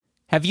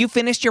Have you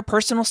finished your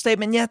personal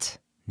statement yet?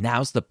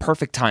 Now's the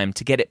perfect time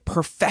to get it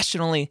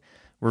professionally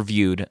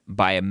reviewed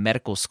by a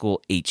medical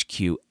school HQ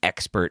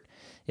expert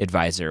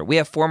advisor. We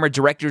have former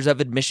directors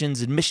of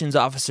admissions, admissions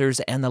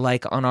officers, and the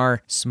like on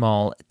our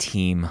small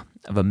team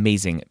of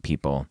amazing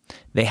people.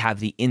 They have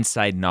the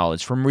inside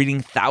knowledge from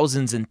reading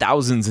thousands and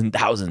thousands and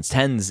thousands,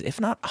 tens,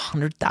 if not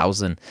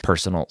 100,000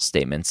 personal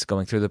statements,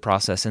 going through the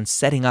process and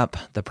setting up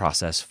the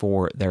process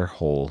for their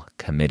whole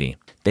committee.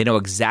 They know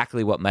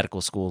exactly what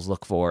medical schools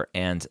look for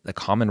and the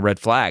common red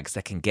flags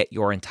that can get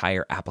your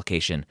entire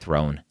application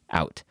thrown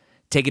out.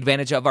 Take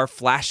advantage of our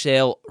flash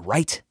sale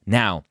right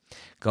now,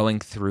 going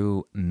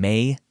through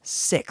May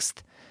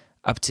 6th,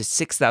 up to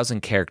 6,000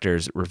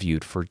 characters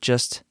reviewed for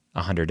just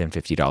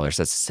 $150.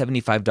 That's a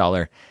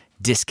 $75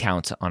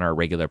 discount on our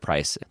regular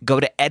price. Go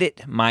to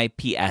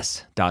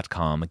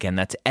editmyps.com. Again,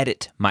 that's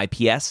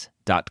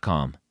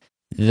editmyps.com.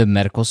 The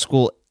Medical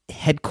School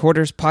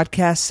Headquarters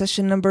Podcast,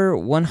 session number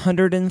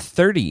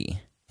 130.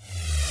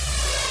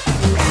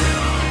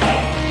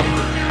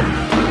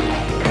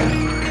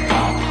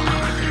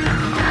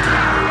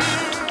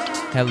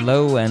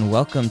 Hello and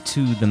welcome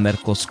to the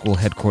Medical School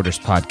Headquarters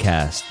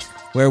Podcast,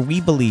 where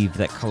we believe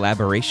that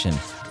collaboration,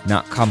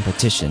 not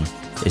competition,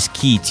 is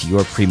key to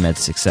your pre-med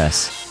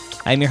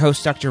success. I'm your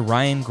host, Dr.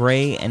 Ryan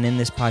Gray, and in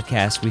this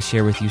podcast, we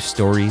share with you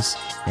stories,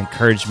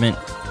 encouragement,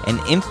 and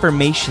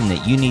information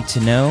that you need to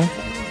know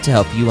to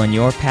help you on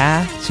your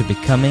path to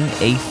becoming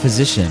a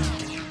physician.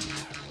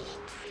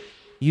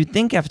 You'd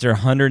think after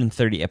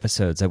 130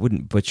 episodes, I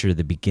wouldn't butcher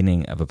the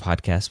beginning of a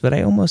podcast, but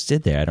I almost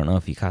did there. I don't know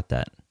if you caught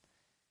that.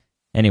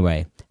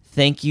 Anyway,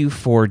 thank you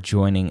for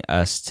joining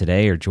us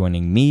today, or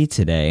joining me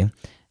today.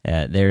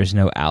 There's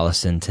no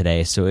Allison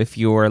today, so if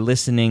you're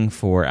listening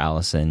for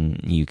Allison,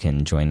 you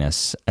can join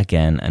us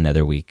again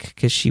another week,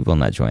 because she will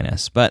not join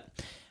us. But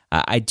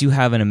I do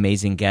have an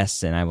amazing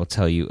guest, and I will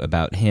tell you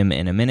about him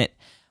in a minute.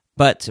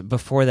 But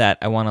before that,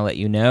 I want to let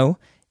you know,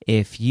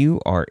 if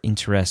you are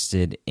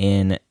interested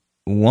in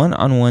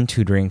one-on-one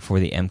tutoring for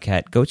the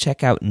MCAT, go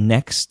check out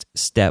Next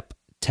Step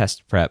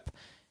Test Prep,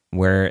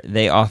 where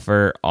they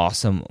offer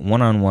awesome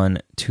one-on-one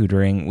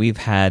tutoring. We've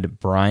had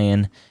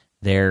Brian,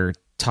 their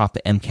top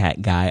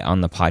MCAT guy,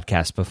 on the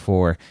podcast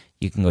before.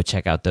 You can go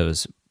check out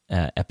those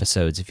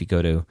episodes if you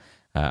go to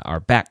our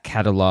back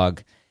catalog.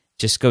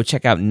 Just go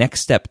check out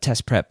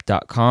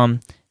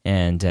nextsteptestprep.com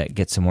and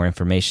get some more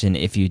information.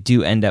 If you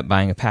do end up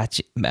buying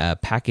a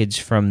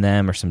package from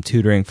them or some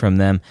tutoring from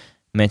them,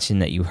 mention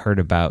that you heard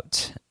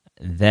about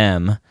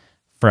them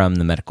from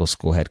the Medical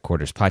School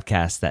Headquarters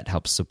Podcast. That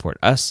helps support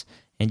us,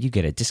 and you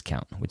get a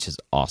discount, which is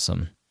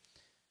awesome.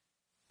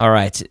 All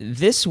right,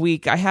 this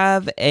week I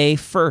have a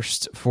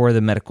first for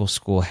the Medical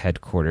School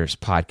Headquarters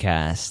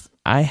Podcast.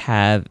 I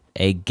have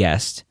a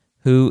guest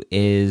who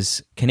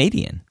is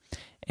Canadian,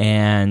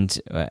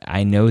 and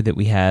I know that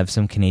we have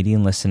some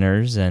Canadian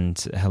listeners, and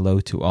hello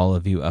to all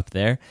of you up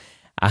there.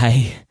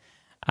 I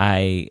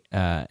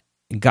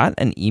got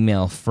an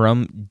email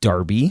from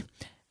Darby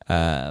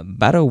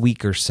about a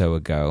week or so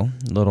ago,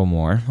 a little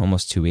more,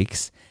 almost 2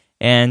 weeks,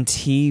 and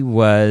he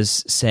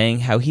was saying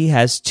how he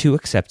has 2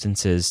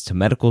 acceptances to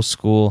medical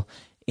school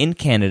in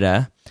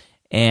Canada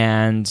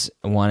and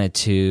wanted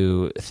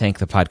to thank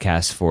the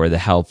podcast for the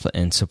help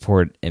and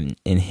support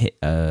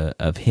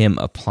of him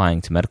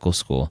applying to medical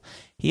school.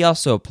 He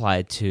also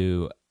applied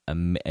to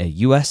a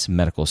U.S.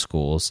 medical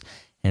schools,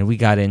 and we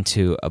got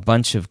into a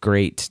bunch of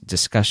great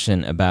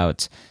discussion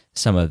about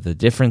some of the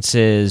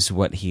differences,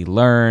 what he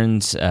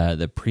learned,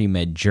 the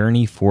pre-med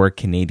journey for a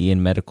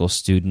Canadian medical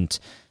student,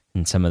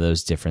 and some of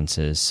those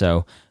differences. So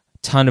a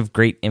ton of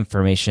great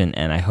information,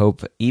 and I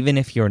hope even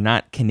if you're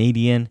not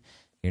Canadian,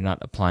 you're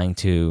not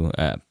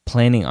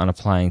planning on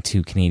applying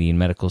to Canadian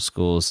medical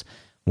schools,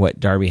 what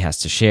Darby has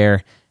to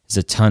share is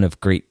a ton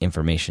of great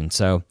information.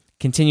 So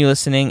continue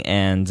listening,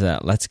 and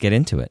let's get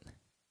into it.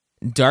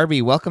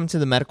 Darby, welcome to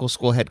the Medical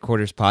School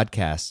Headquarters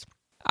Podcast.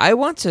 I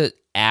want to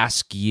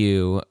ask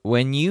you,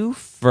 when you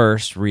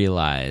first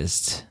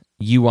realized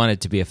you wanted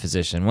to be a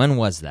physician, when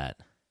was that?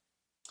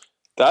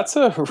 That's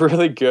a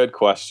really good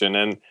question.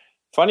 And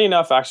funny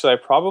enough, actually, I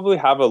probably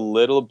have a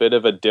little bit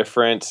of a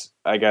different,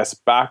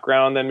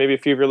 background than maybe a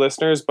few of your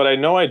listeners, but I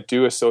know I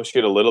do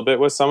associate a little bit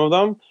with some of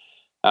them.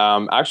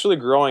 Actually,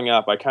 growing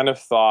up, I kind of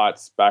thought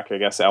back,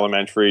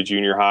 elementary,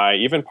 junior high,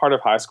 even part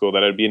of high school,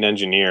 that I'd be an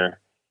engineer.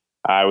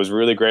 I was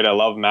really great. I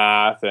love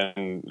math,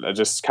 and I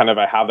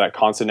have that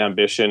constant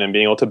ambition and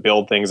being able to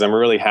build things. I'm a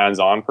really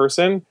hands-on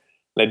person.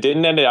 And I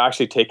didn't end up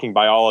actually taking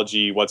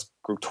biology, what's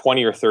group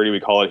 20 or 30, we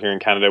call it here in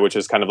Canada, which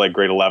is kind of like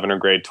grade 11 or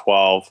grade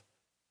 12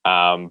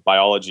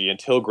 biology,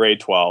 until grade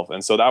 12.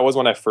 And so that was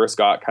when I first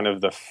got kind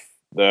of the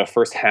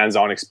first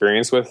hands-on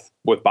experience with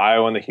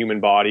bio and the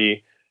human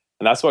body.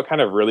 And that's what kind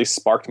of really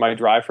sparked my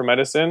drive for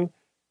medicine.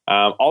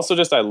 Also,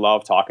 just I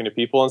love talking to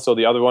people. And so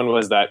the other one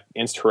was that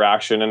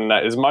interaction. And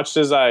that, as much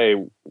as I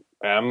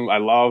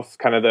love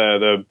kind of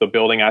the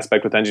building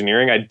aspect with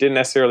engineering, I didn't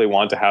necessarily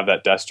want to have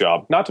that desk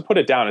job. Not to put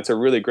it down, it's a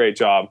really great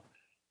job,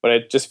 but I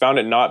just found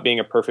it not being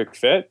a perfect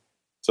fit.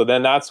 So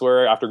then that's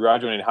where, after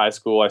graduating high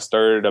school, I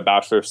started a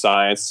Bachelor of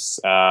Science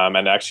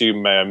and actually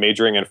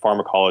majoring in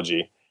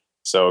pharmacology.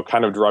 So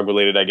kind of drug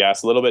related, I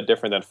guess, a little bit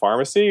different than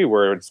pharmacy,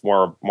 where it's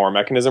more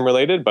mechanism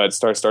related, but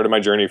started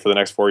my journey for the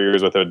next 4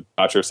 years with a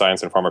Bachelor of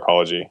Science in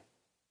pharmacology.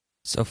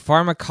 So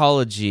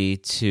pharmacology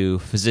to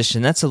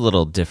physician, that's a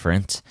little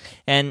different.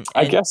 And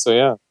I guess so,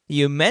 yeah.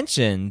 You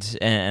mentioned,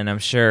 and I'm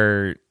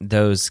sure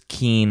those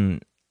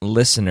keen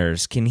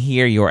listeners can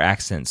hear your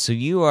accent. So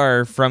you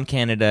are from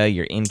Canada,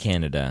 you're in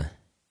Canada.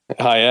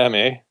 I am,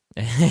 eh?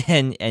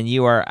 and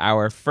you are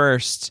our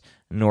first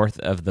north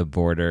of the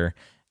border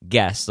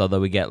guest, although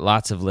we get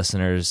lots of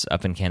listeners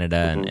up in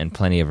Canada and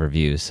plenty of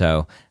reviews.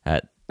 So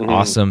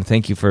awesome.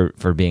 Thank you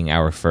for being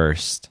our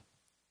first.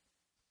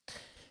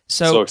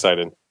 So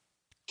excited.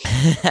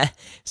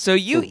 So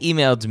you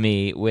emailed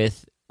me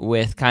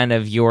with kind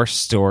of your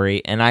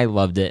story, and I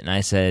loved it. And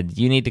I said,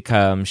 you need to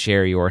come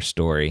share your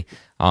story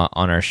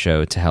on our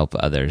show to help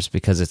others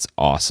because it's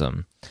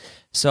awesome.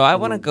 So I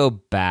want to go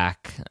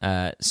back.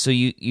 So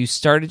you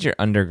started your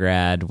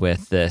undergrad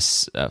with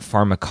this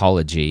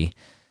pharmacology,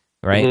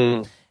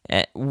 right?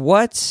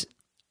 What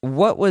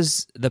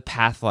was the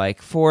path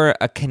like for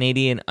a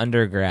Canadian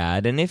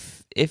undergrad? And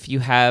if you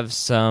have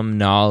some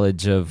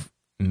knowledge of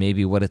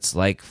maybe what it's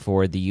like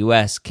for the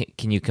U.S.,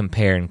 can you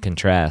compare and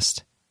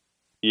contrast?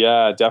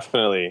 Yeah,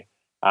 definitely.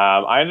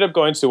 I ended up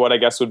going to what I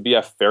guess would be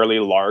a fairly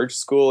large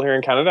school here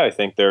in Canada. I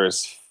think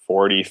there's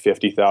 40,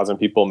 50,000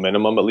 people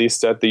minimum, at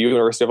least at the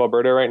University of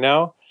Alberta right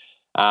now.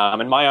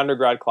 And my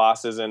undergrad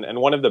classes, and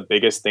one of the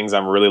biggest things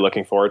I'm really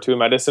looking forward to in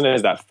medicine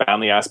is that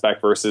family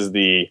aspect versus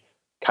the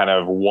kind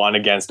of one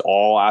against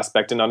all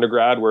aspect in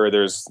undergrad, where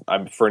there's,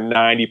 for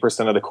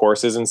 90% of the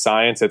courses in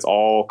science, it's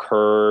all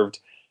curved.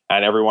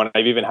 And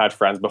I've even had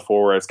friends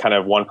before where it's kind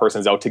of one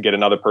person's out to get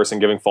another person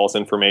giving false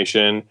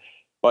information.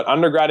 But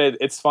undergrad,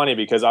 it's funny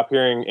because up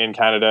here in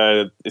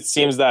Canada, it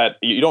seems that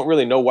you don't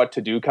really know what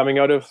to do coming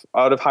out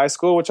of high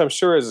school, which I'm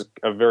sure is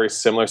a very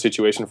similar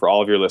situation for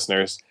all of your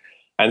listeners.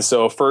 And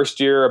so first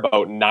year,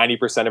 about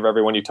 90% of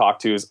everyone you talk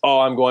to is,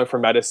 oh, I'm going for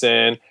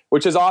medicine,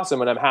 which is awesome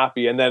and I'm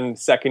happy. And then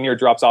second year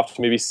drops off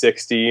to maybe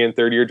 60, and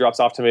third year drops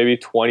off to maybe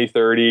 20,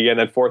 30. And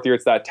then fourth year,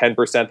 it's that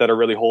 10% that are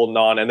really holding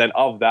on. And then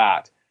of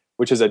that,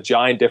 which is a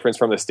giant difference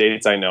from the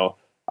States, I know,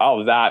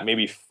 of that,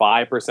 maybe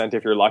 5%,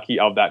 if you're lucky,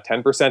 of that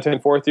 10% in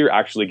fourth year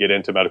actually get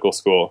into medical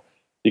school.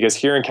 Because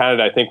here in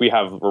Canada, I think we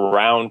have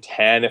around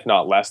 10, if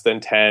not less than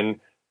 10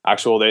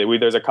 actual,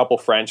 there's a couple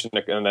French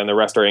and then the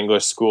rest are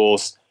English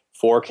schools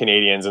for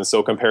Canadians. And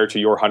so compared to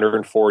your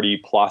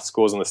 140 plus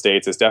schools in the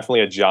States, it's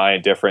definitely a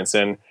giant difference.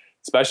 And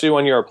especially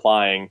when you're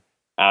applying,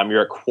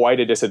 you're at quite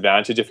a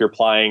disadvantage if you're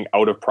applying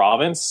out of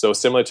province. So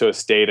similar to a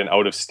state and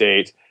out of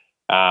state,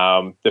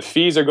 the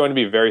fees are going to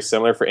be very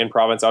similar for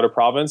in-province,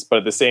 out-of-province, but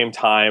at the same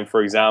time,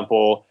 for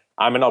example,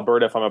 I'm in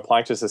Alberta. If I'm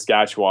applying to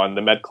Saskatchewan,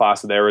 the med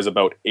class there is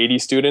about 80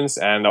 students,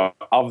 and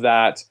of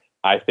that,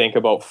 I think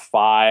about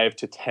 5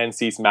 to 10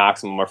 seats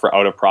maximum are for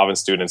out-of-province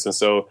students. And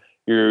so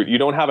you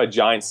don't have a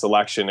giant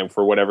selection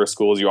for whatever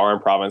schools you are in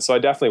province. So I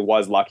definitely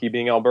was lucky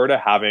being in Alberta,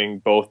 having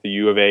both the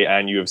U of A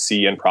and U of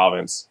C in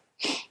province.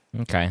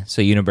 Okay,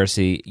 so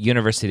University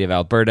of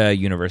Alberta,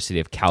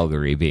 University of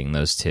Calgary being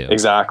those two.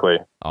 Exactly.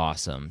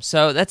 Awesome.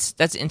 So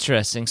that's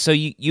interesting. So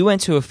you went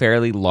to a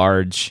fairly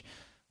large,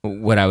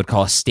 what I would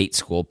call a state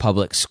school,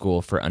 public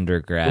school for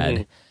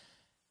undergrad.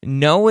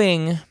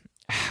 Knowing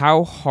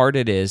how hard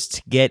it is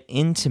to get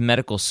into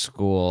medical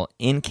school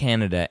in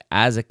Canada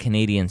as a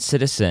Canadian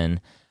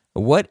citizen,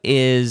 what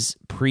is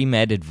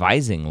pre-med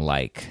advising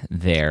like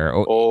there,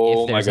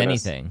 or if there's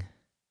anything?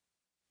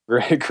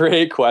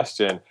 Great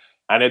question.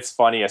 And it's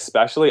funny,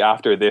 especially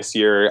after this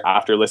year,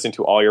 after listening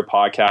to all your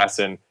podcasts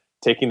and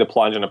taking the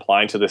plunge and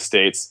applying to the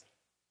States.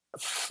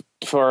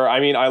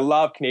 I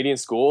love Canadian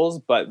schools,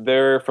 but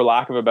there, for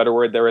lack of a better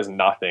word, there is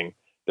nothing.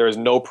 There is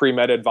no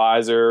pre-med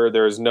advisor.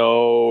 There's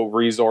no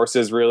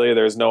resources, really.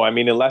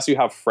 Unless you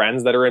have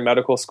friends that are in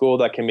medical school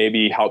that can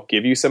maybe help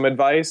give you some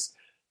advice,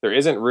 there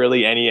isn't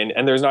really any,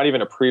 and there's not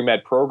even a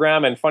pre-med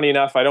program. And funny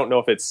enough, I don't know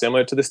if it's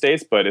similar to the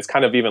States, but it's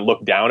kind of even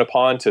looked down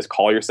upon to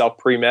call yourself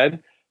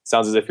pre-med.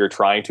 Sounds as if you're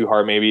trying too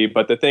hard, maybe.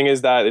 But the thing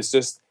is that it's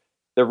just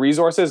the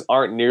resources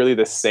aren't nearly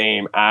the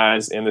same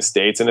as in the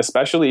States, and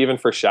especially even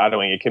for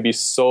shadowing, it can be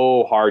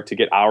so hard to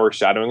get hours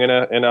shadowing in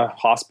a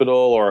hospital,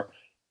 or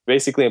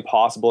basically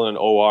impossible in an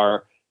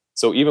OR.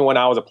 So even when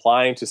I was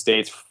applying to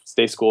state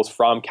schools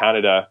from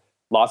Canada,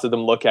 lots of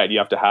them look at you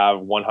have to have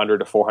 100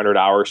 to 400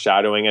 hours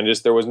shadowing, and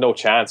just there was no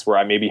chance where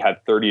I maybe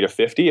had 30 to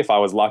 50 if I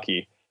was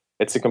lucky.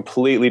 It's a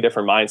completely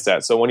different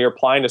mindset. So when you're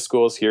applying to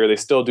schools here, they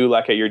still do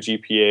look at your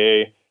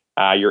GPA,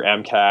 your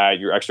MCAT,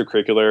 your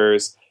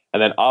extracurriculars,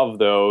 and then of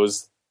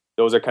those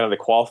are kind of the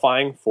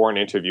qualifying for an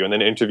interview. And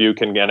then an interview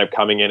can end up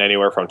coming in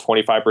anywhere from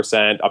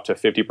 25% up to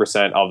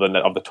 50%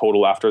 of the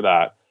total after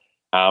that.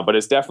 But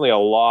it's definitely a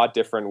lot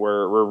different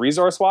where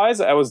resource-wise,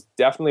 I was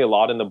definitely a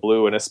lot in the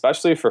blue. And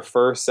especially for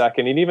first,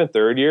 second, and even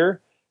third year,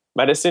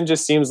 medicine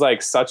just seems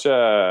like such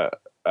almost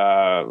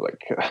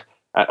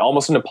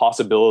an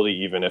impossibility,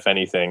 even if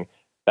anything,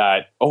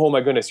 that, oh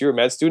my goodness, you're a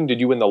med student, did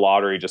you win the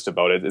lottery? Just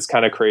about it. It's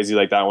kind of crazy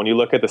like that. When you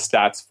look at the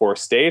stats for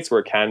states where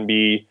it can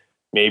be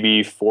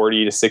maybe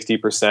 40 to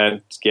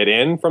 60% get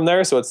in from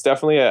there. So it's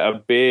definitely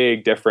a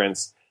big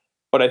difference.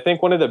 But I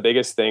think one of the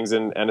biggest things,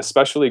 and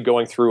especially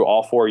going through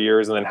all 4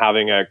 years and then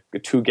having a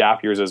 2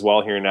 gap years as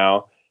well here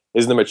now,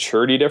 is the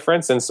maturity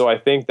difference. And so I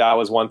think that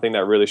was one thing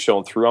that really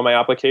shone through on my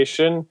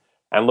application.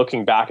 And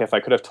looking back, if I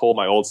could have told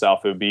my old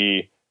self, it would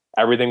be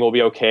everything will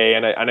be okay.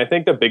 And I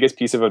think the biggest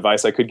piece of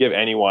advice I could give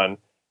anyone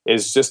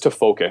is just to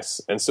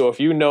focus. And so if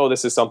you know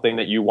this is something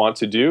that you want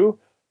to do,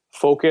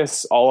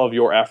 focus all of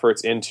your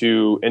efforts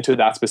into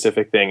that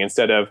specific thing,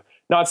 instead of,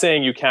 not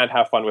saying you can't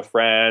have fun with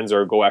friends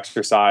or go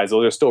exercise.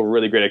 Those are still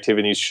really great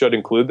activities, should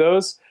include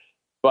those.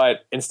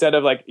 But instead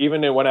of like,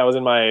 even when I was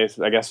in my,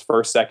 I guess,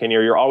 first, second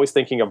year, you're always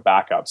thinking of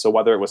backup. So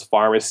whether it was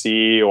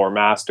pharmacy or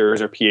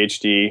master's or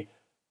PhD,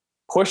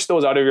 push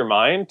those out of your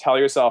mind. Tell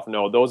yourself,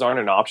 no, those aren't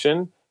an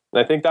option.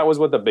 And I think that was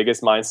what the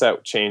biggest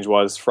mindset change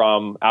was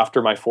from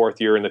after my 4th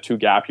year and the 2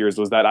 gap years,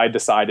 was that I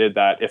decided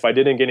that if I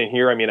didn't get in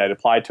here, I mean, I'd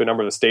applied to a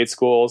number of the state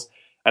schools,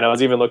 and I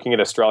was even looking at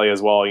Australia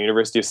as well,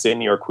 University of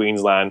Sydney or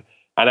Queensland.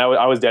 And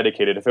I was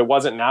dedicated. If it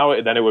wasn't now,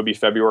 then it would be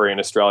February in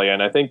Australia.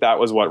 And I think that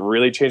was what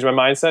really changed my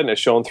mindset, and it's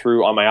shown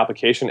through on my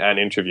application and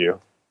interview.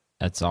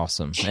 That's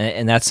awesome.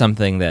 And that's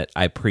something that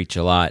I preach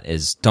a lot,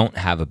 is don't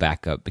have a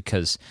backup,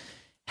 because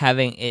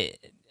having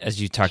it,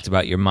 as you talked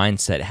about your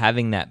mindset,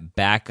 having that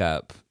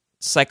backup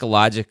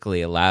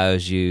psychologically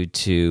allows you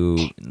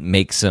to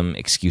make some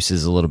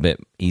excuses a little bit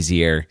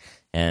easier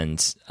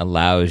and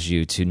allows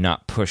you to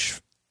not push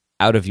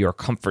out of your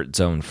comfort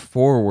zone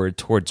forward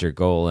towards your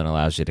goal, and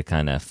allows you to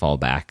kind of fall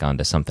back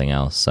onto something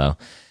else. So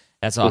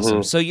that's awesome.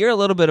 Mm-hmm. So you're a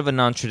little bit of a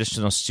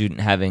non-traditional student,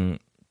 having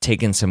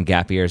taken some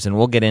gap years, and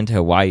we'll get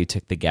into why you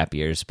took the gap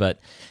years. But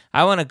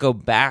I want to go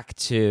back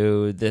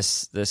to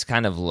this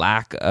kind of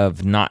lack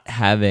of not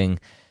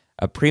having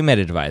a pre-med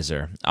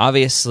advisor.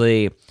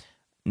 Obviously,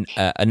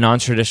 a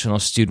non-traditional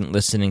student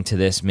listening to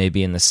this may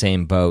be in the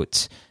same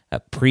boat.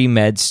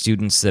 Pre-med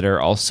students that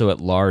are also at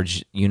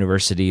large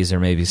universities or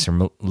maybe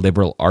some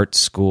liberal arts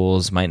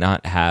schools might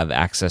not have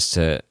access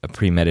to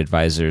pre-med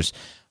advisors.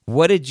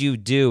 What did you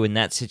do in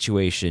that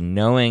situation,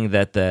 knowing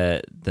that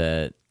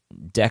the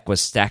deck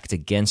was stacked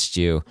against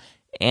you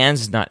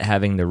and not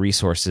having the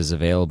resources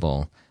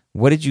available?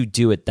 What did you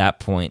do at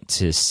that point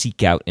to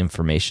seek out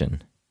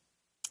information?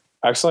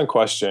 Excellent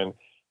question.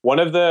 One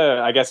of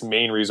the, I guess,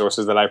 main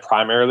resources that I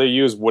primarily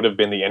use would have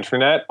been the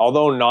internet,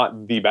 although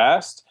not the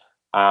best.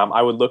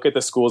 I would look at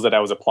the schools that I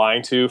was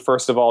applying to.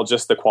 First of all,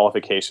 just the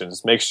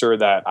qualifications. Make sure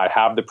that I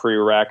have the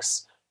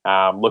prereqs.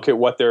 Look at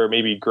what their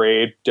maybe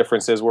grade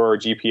differences were or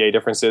GPA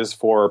differences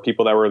for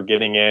people that were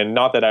getting in.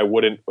 Not that I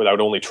would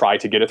only try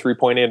to get a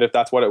 3.8 if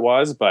that's what it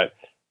was, but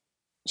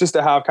just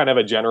to have kind of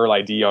a general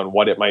idea on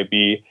what it might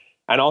be.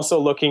 And also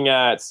looking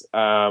at,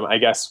 I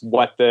guess,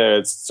 what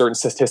the certain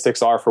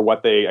statistics are for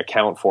what they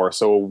account for.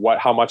 So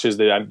how much is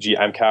the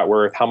MCAT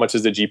worth? How much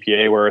is the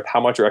GPA worth? How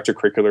much are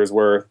extracurriculars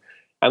worth?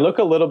 And look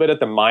a little bit at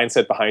the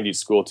mindset behind each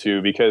school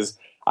too, because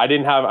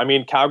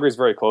Calgary is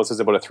very close. It's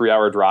about a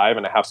 3-hour drive,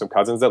 and I have some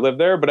cousins that live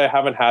there, but I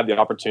haven't had the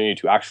opportunity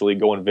to actually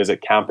go and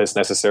visit campus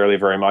necessarily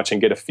very much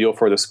and get a feel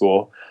for the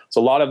school.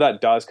 So a lot of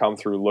that does come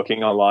through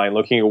looking online,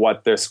 looking at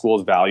what their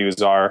school's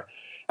values are,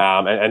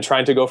 and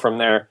trying to go from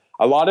there.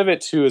 A lot of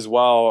it too as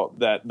well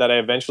that I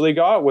eventually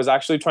got was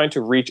actually trying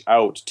to reach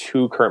out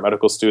to current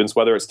medical students,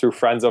 whether it's through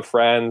friends of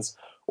friends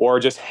or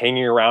just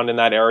hanging around in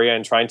that area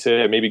and trying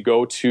to maybe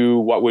go to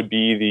what would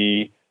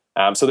be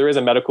so there is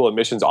a medical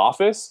admissions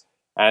office,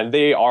 and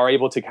they are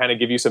able to kind of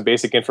give you some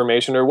basic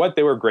information, or what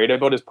they were great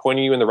about is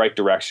pointing you in the right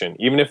direction.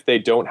 Even if they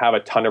don't have a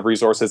ton of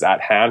resources at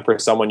hand for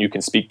someone you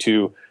can speak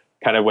to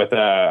kind of with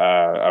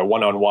a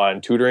one-on-one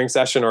tutoring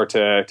session or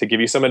to give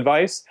you some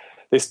advice,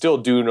 they still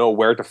do know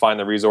where to find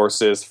the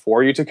resources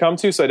for you to come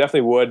to. So I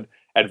definitely would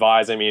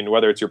advise,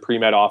 whether it's your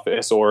pre-med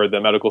office or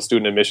the medical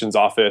student admissions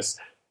office,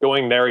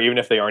 going there, even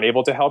if they aren't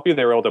able to help you,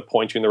 they're able to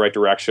point you in the right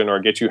direction or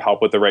get you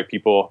help with the right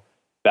people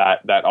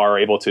that are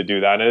able to do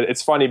that. And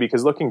it's funny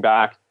because looking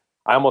back,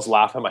 I almost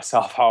laugh at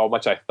myself how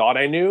much I thought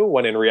I knew,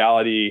 when in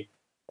reality,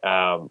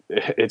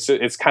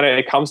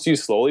 it comes to you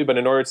slowly. But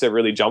in order to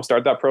really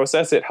jumpstart that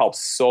process, it helps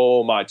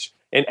so much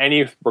in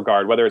any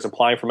regard, whether it's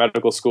applying for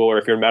medical school, or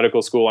if you're in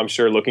medical school, I'm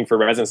sure looking for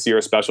residency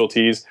or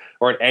specialties,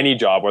 or in any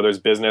job, whether it's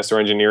business or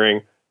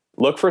engineering.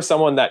 Look for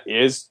someone that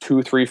is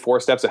 2, 3, 4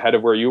 steps ahead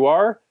of where you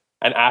are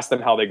and ask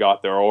them how they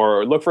got there,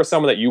 or look for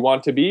someone that you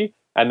want to be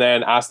and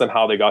then ask them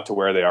how they got to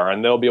where they are,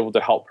 and they'll be able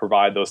to help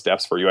provide those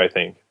steps for you, I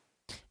think.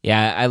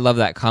 Yeah, I love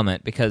that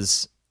comment,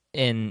 because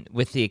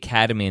with the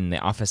academy and the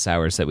office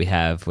hours that we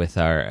have with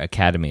our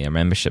academy, our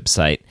membership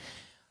site,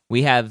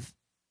 we have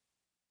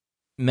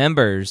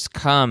members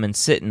come and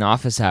sit in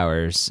office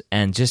hours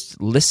and just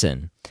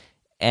listen.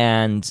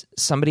 And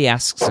somebody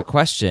asks a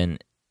question,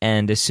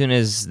 and as soon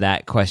as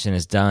that question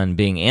is done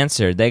being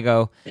answered, they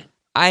go,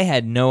 I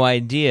had no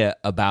idea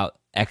about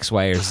X,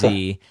 Y, or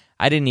Z.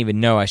 I didn't even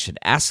know I should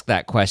ask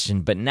that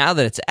question, but now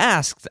that it's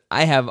asked,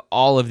 I have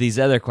all of these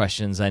other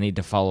questions I need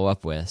to follow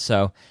up with.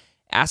 So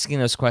asking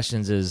those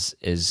questions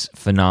is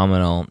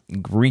phenomenal.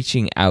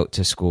 Reaching out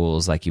to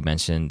schools, like you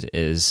mentioned,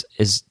 is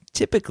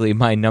typically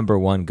my number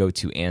one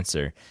go-to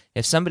answer.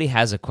 If somebody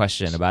has a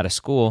question about a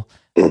school,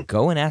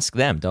 go and ask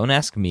them. Don't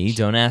ask me.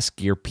 Don't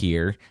ask your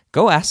peer.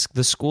 Go ask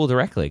the school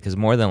directly, because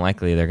more than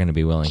likely they're going to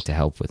be willing to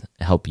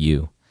help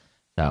you.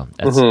 So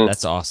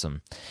that's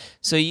awesome.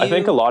 So I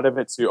think a lot of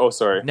it too. Oh,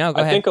 sorry. No,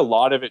 go ahead. I think a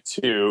lot of it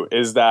too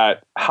is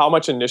that how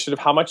much initiative,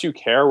 how much you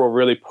care will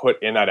really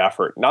put in that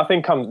effort.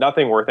 Nothing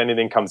worth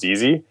anything comes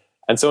easy.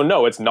 And so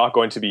no, it's not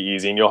going to be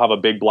easy, and you'll have a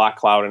big black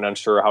cloud and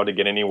unsure how to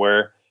get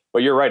anywhere.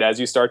 But you're right.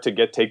 As you start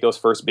to take those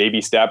first baby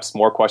steps,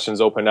 more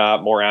questions open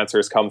up, more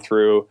answers come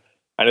through.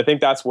 And I think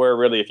that's where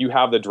really, if you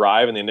have the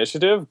drive and the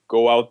initiative,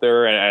 go out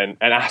there and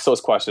ask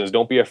those questions.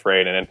 Don't be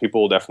afraid, and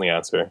people will definitely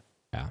answer.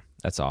 Yeah,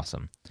 that's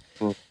awesome.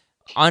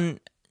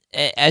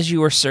 As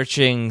you were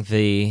searching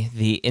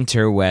the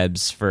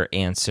interwebs for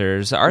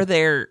answers, are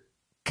there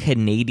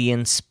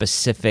Canadian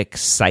specific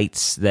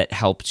sites that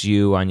helped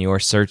you on your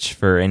search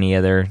for any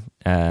other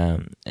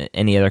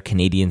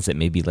Canadians that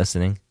may be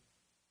listening?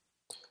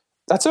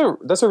 That's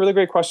a really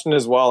great question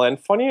as well. And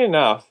funny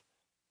enough,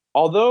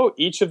 although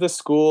each of the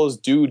schools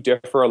do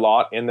differ a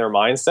lot in their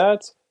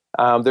mindset,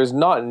 there's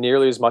not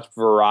nearly as much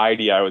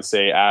variety, I would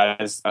say,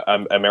 as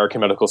American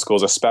medical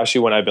schools,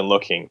 especially when I've been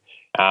looking.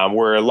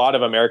 Where a lot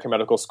of American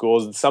medical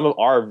schools, some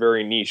are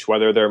very niche,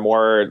 whether they're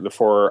more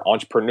for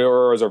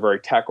entrepreneurs or very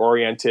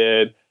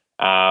tech-oriented,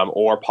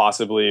 or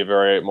possibly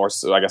more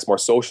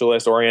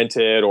socialist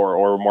oriented,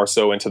 or more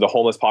so into the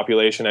homeless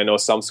population. I know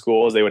some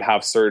schools, they would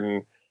have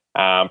certain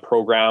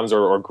programs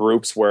or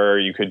groups where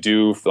you could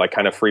do like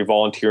kind of free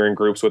volunteering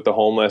groups with the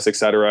homeless,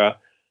 etc.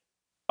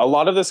 A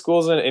lot of the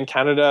schools in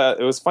Canada,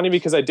 it was funny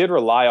because I did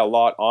rely a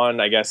lot on,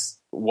 I guess,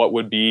 what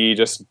would be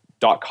just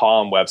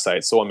 .com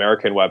websites, so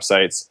American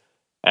websites.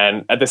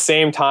 And at the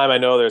same time, I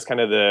know there's kind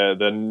of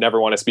the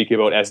never want to speak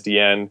about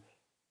SDN.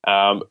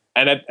 And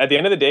at the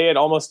end of the day, it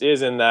almost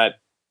is in that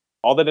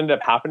all that ended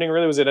up happening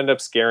really was it ended up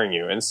scaring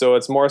you. And so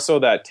it's more so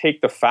that take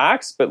the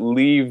facts, but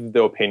leave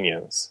the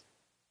opinions.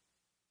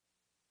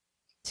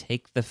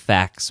 Take the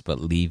facts, but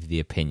leave the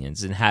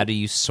opinions. And how do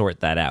you sort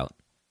that out?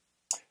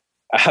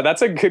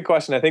 That's a good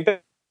question. I think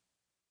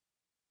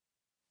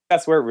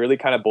that's where it really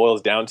kind of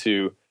boils down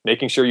to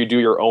making sure you do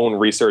your own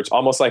research,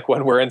 almost like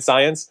when we're in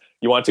science.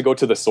 You want to go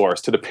to the source,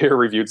 to the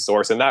peer-reviewed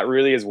source. And that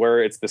really is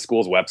where it's the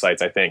school's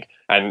websites, I think.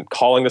 And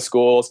calling the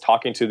schools,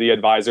 talking to the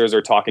advisors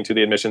or talking to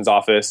the admissions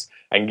office,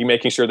 and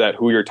making sure that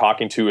who you're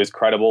talking to is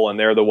credible and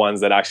they're the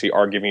ones that actually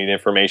are giving you the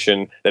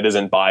information that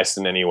isn't biased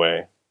in any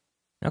way.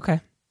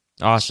 Okay.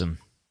 Awesome.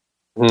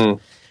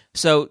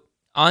 So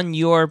on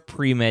your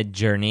pre-med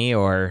journey,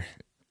 or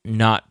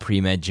not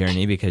pre-med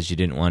journey because you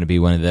didn't want to be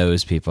one of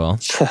those people,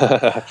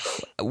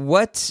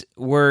 what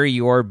were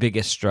your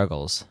biggest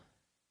struggles?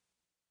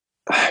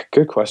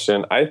 Good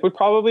question. I would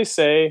probably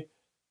say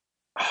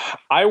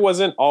I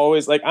wasn't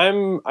always like,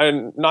 I'm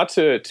not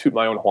to toot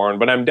my own horn,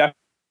 but I'm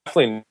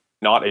definitely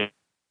not a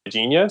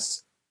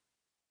genius.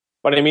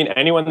 But I mean,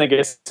 anyone that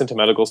gets into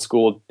medical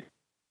school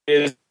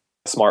is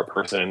a smart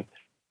person.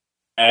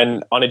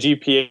 And on a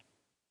GPA,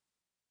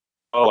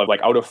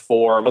 like out of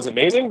 4, it was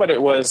amazing, but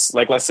it was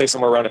like, let's say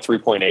somewhere around a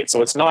 3.8.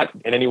 So it's not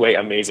in any way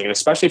amazing. And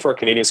especially for a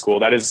Canadian school,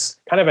 that is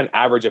kind of an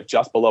average of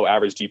just below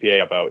average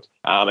GPA about.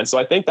 And so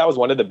I think that was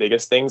one of the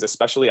biggest things,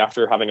 especially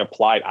after having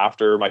applied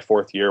after my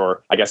 4th year,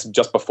 or I guess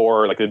just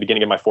before, like the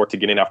beginning of my 4th to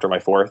get in after my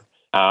 4th.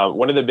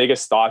 One of the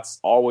biggest thoughts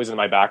always in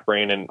my back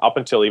brain, and up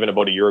until even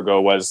about a year ago,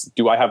 was,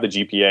 do I have the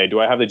GPA? Do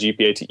I have the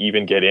GPA to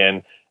even get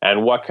in?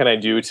 And what can I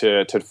do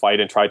to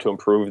fight and try to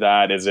improve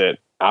that? Is it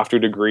after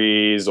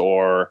degrees,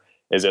 or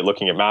is it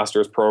looking at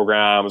master's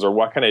programs, or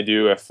what can I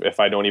do if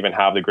I don't even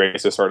have the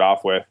grades to start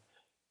off with?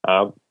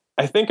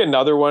 I think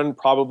another one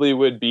probably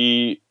would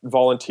be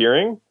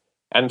volunteering.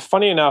 And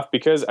funny enough,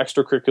 because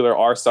extracurricular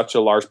are such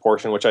a large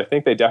portion, which I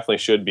think they definitely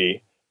should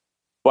be,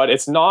 but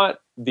it's not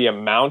the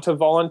amount of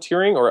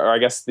volunteering, or I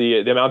guess the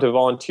amount of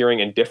volunteering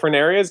in different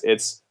areas.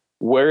 It's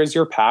where is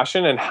your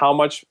passion, and how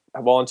much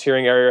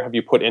volunteering area have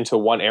you put into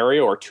one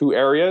area or 2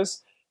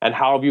 areas, and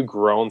how have you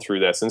grown through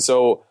this? And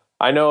so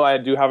I know I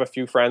do have a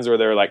few friends where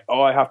they're like,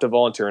 oh, I have to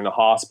volunteer in a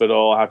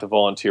hospital. I have to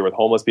volunteer with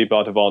homeless people.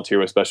 I have to volunteer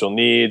with special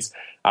needs.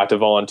 I have to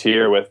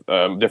volunteer with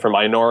different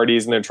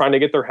minorities. And they're trying to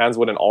get their hands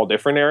wet in all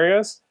different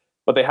areas,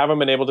 but they haven't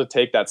been able to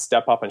take that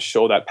step up and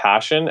show that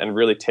passion and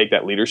really take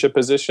that leadership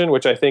position,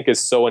 which I think is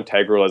so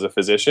integral as a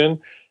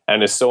physician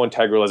and is so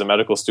integral as a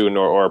medical student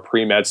or a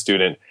pre-med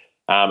student.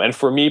 And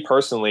for me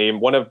personally,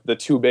 one of the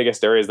 2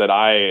 biggest areas that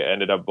I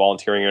ended up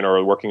volunteering in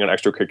or working on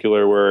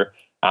extracurricular were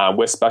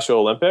with Special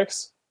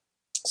Olympics.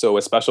 So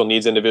with special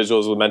needs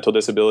individuals with mental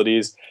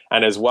disabilities,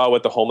 and as well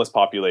with the homeless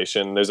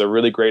population. There's a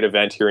really great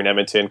event here in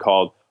Edmonton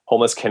called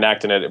Homeless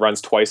Connect, and it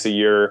runs twice a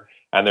year.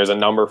 And there's a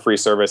number of free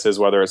services,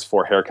 whether it's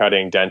for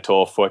haircutting,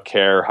 dental, foot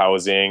care,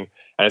 housing.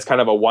 And it's kind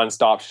of a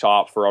one-stop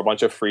shop for a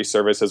bunch of free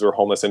services where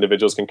homeless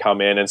individuals can come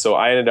in. And so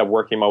I ended up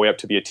working my way up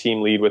to be a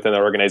team lead within the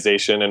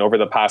organization. And over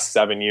the past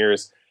 7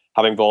 years,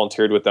 having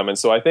volunteered with them. And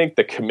so I think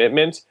the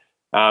commitment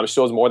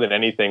shows more than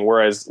anything.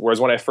 Whereas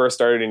when I first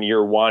started in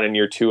year 1 and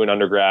year 2 in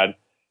undergrad,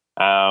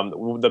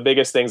 the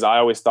biggest things I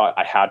always thought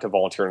I had to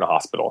volunteer in a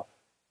hospital.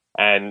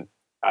 And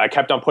I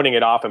kept on putting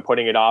it off.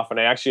 And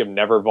I actually have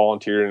never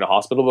volunteered in a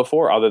hospital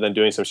before other than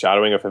doing some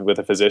shadowing with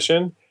a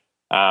physician,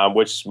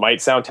 which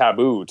might sound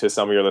taboo to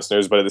some of your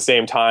listeners. But at the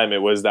same time,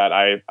 it was that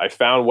I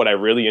found what I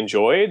really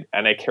enjoyed,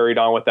 and I carried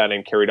on with that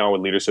and carried on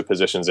with leadership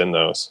positions in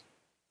those.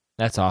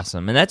 That's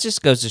awesome. And that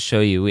just goes to show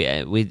you,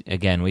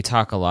 we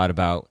talk a lot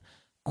about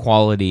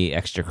quality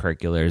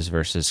extracurriculars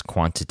versus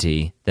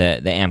quantity,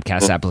 the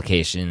AMCAS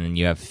application, and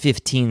you have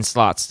 15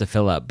 slots to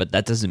fill up, but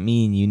that doesn't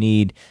mean you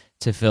need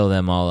to fill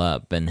them all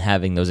up. And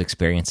having those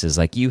experiences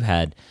like you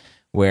had,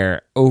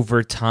 where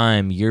over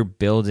time you're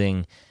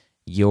building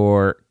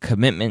your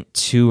commitment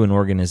to an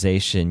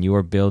organization,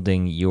 you're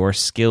building your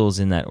skills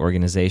in that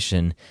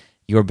organization,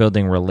 you're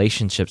building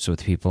relationships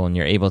with people, and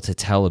you're able to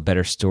tell a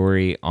better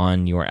story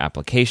on your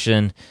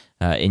application,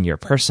 in your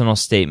personal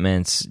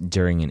statements,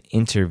 during an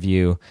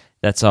interview.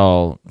 That's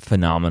all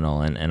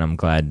phenomenal, and I'm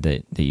glad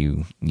that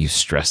you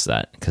stress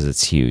that, because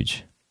it's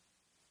huge.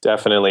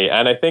 Definitely.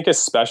 And I think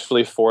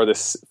especially for the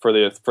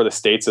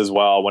States as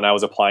well, when I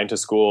was applying to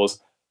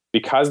schools,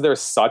 because there's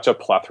such a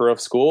plethora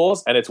of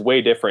schools, and it's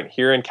way different.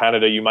 Here in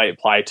Canada, you might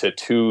apply to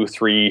 2,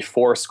 3,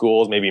 4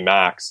 schools, maybe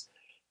max.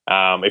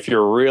 If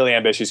you're really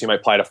ambitious, you might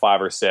apply to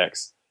 5 or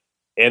 6.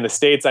 In the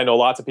States, I know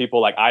lots of people,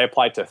 like I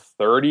applied to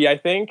 30, I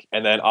think.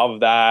 And then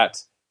of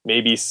that,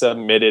 maybe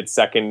submitted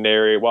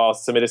secondaries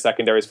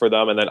for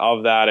them. And then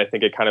of that, I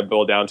think it kind of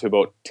boiled down to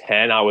about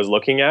 10 I was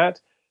looking at.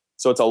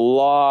 So it's a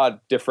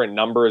lot different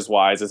numbers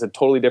wise. It's a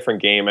totally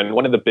different game. And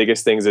one of the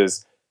biggest things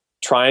is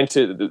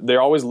they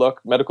always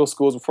medical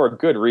schools for a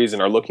good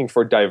reason are looking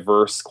for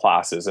diverse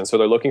classes. And so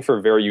they're looking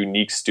for very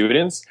unique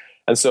students.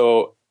 And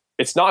so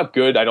it's not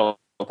good, I don't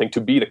think,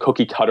 to be the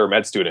cookie cutter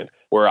med student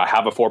where I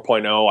have a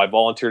 4.0, I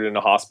volunteered in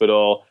a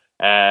hospital,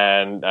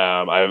 and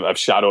I've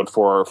shadowed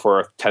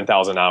for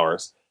 10,000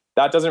 hours.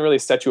 That doesn't really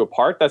set you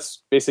apart.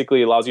 That's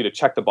basically allows you to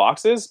check the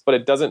boxes, but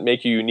it doesn't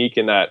make you unique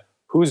in that,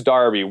 who's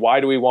Darby? Why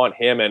do we want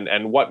him?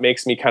 And what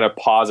makes me kind of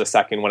pause a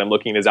second when I'm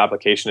looking at his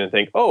application and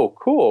think, oh,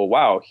 cool,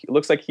 wow, it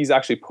looks like he's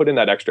actually put in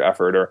that extra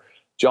effort. Or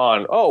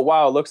John, oh,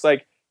 wow, it looks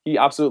like he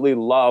absolutely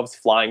loves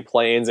flying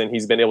planes, and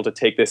he's been able to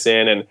take this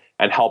in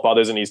and help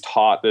others, and he's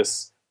taught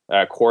this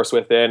course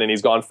within, and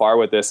he's gone far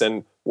with this.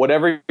 And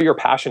whatever your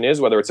passion is,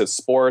 whether it's at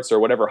sports or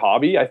whatever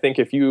hobby, I think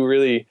if you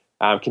really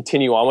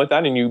continue on with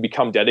that and you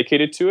become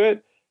dedicated to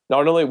it,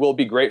 not only will it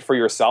be great for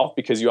yourself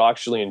because you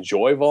actually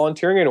enjoy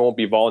volunteering, and it won't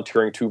be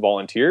volunteering to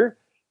volunteer,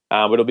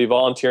 but it'll be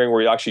volunteering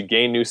where you actually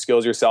gain new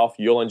skills yourself,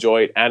 you'll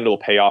enjoy it, and it'll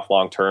pay off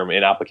long-term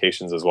in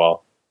applications as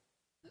well.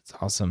 That's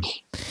awesome.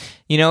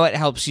 You know what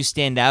helps you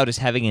stand out is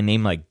having a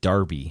name like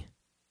Darby.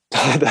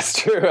 That's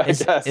true, I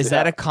guess. Is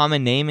that a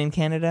common name in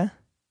Canada?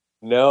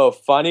 No,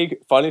 funny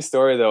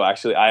story though,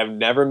 actually. I have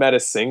never met a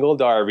single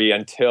Darby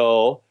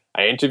until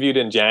I interviewed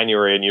in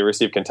January at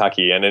University of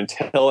Kentucky, and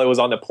until it was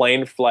on the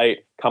plane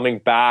flight coming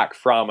back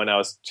from, and I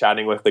was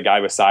chatting with the guy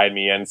beside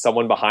me, and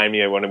someone behind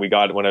me when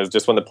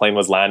the plane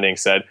was landing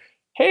said,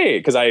 hey,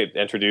 because I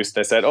introduced,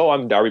 and I said, oh,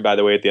 I'm Darby, by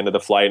the way, at the end of the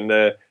flight,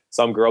 and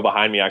some girl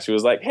behind me actually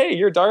was like, hey,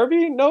 you're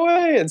Darby? No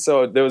way. And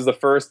so there was the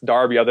first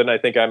Darby, other than I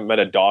think I met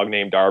a dog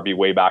named Darby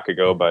way back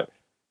ago, but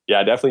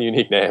yeah, definitely a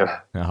unique name.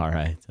 All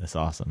right, that's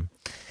awesome.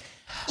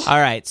 All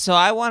right, so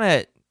I want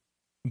to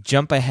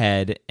jump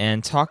ahead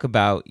and talk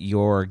about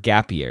your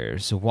gap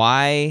years.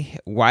 Why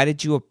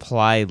did you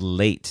apply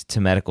late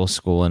to medical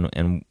school,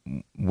 and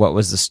what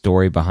was the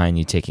story behind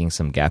you taking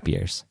some gap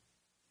years?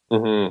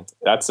 Mm-hmm.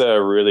 That's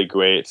a really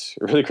great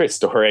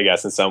story, I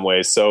guess, in some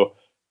ways. So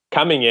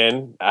coming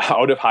in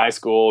out of high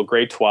school,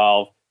 grade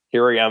 12,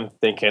 here I am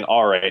thinking,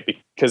 all right,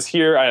 because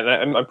here,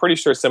 I'm pretty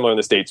sure similar in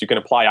the States, you can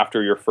apply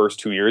after your first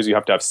 2 years, you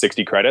have to have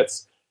 60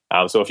 credits.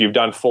 So if you've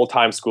done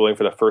full-time schooling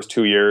for the first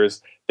 2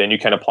 years, then you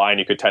can apply and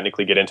you could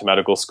technically get into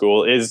medical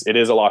school. It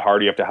is a lot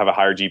harder. You have to have a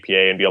higher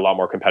GPA and be a lot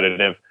more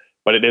competitive,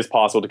 but it is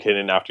possible to get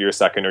in after your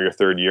second or your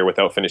third year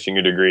without finishing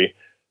your degree.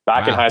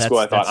 Back in high school,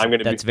 I thought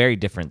that's very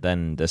different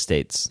than the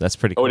States. That's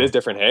pretty cool. Oh, it is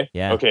different, hey?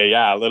 Yeah. Okay,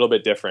 yeah, a little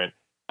bit different.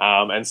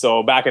 And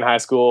so back in high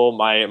school,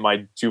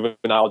 my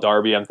juvenile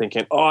Darby, I'm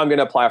thinking, oh, I'm going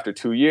to apply after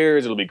 2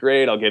 years. It'll be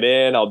great. I'll get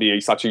in. I'll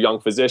be such a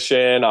young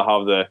physician.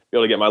 I'll be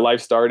able to get my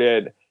life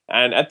started.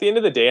 And at the end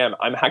of the day,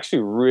 I'm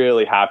actually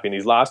really happy. And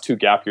these last 2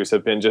 gap years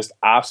have been just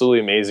absolutely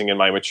amazing in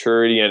my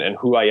maturity and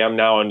who I am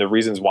now and the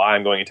reasons why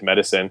I'm going into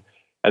medicine.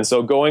 And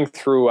so going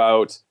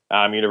throughout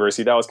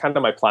university, that was kind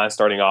of my plan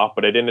starting off,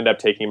 but I didn't end up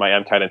taking my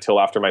MCAT until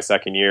after my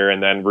second year,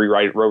 and then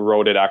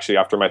rewrote it actually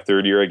after my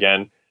third year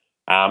again.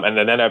 And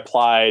then I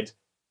applied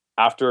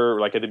after,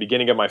 like at the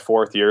beginning of my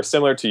fourth year,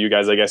 similar to you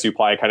guys, I guess you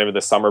apply kind of in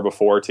the summer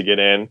before to get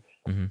in.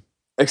 Mm-hmm.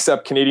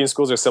 Except Canadian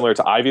schools are similar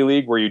to Ivy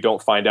League, where you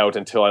don't find out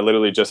until I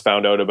literally just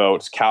found out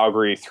about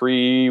Calgary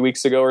 3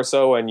 weeks ago or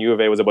so, and U of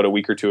A was about a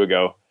week or two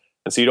ago.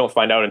 And so you don't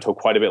find out until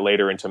quite a bit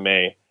later into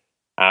May.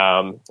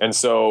 And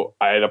so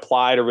I had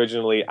applied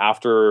originally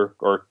at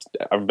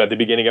the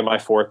beginning of my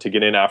fourth to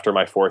get in after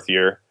my fourth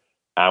year,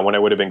 when I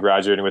would have been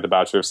graduating with a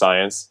Bachelor of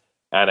Science.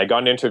 and I got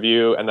an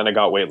interview, and then I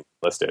got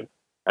waitlisted.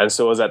 And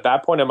so it was at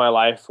that point in my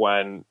life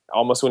when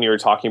you were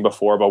talking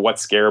before about what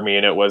scared me,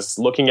 and it was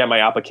looking at my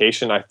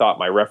application. I thought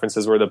my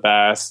references were the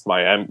best.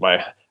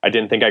 I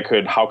didn't think I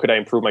could. How could I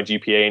improve my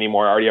GPA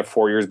anymore? I already have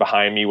 4 years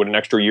behind me. Would an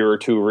extra year or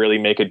two really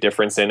make a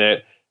difference in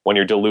it when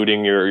you're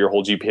diluting your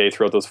whole GPA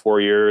throughout those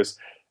 4 years?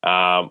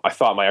 I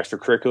thought my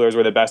extracurriculars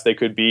were the best they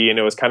could be, and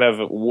it was kind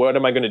of, what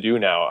am I going to do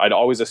now? I'd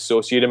always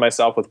associated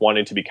myself with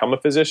wanting to become a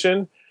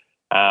physician.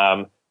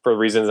 For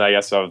reasons, I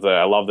guess,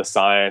 I love the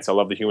science, I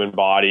love the human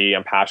body,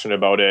 I'm passionate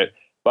about it.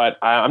 But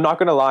I'm not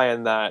going to lie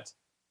in that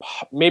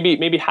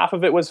maybe half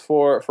of it was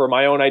for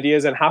my own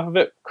ideas, and half of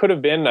it could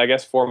have been, I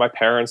guess, for my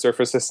parents or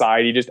for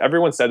society. Just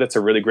everyone said it's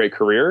a really great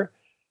career,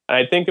 and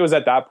I think it was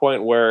at that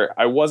point where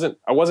I wasn't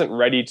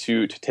ready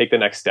to take the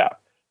next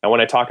step. And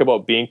when I talk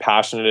about being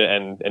passionate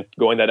and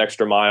going that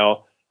extra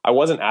mile, I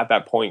wasn't at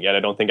that point yet, I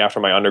don't think, after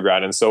my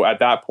undergrad. And so at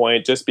that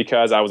point, just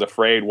because I was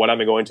afraid, what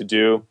am I going to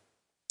do?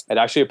 I'd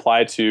actually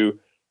applied to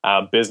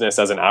business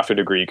as an after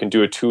degree. You can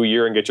do a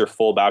 2-year and get your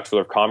full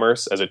Bachelor of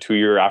Commerce as a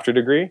 2-year after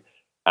degree.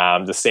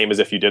 The same as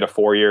if you did a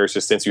 4 years,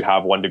 just since you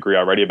have 1 degree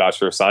already, a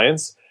Bachelor of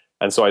Science.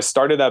 And so I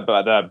started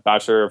that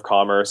Bachelor of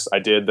Commerce. I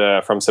did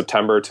from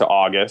September to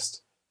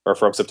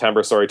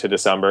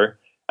December.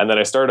 And then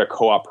I started a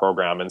co-op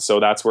program. And so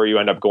that's where you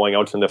end up going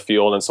out in the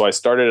field. And so I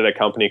started at a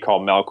company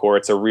called Melcor.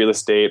 It's a real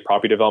estate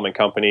property development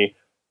company.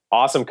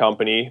 Awesome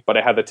company. But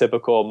I had the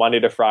typical Monday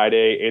to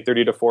Friday,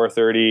 8:30 to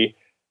 4:30,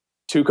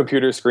 2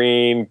 computer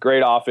screen,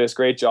 great office,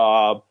 great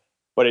job.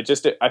 But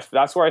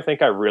that's where I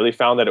think I really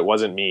found that it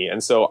wasn't me.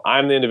 And so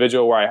I'm the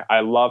individual where I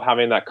love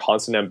having that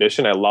constant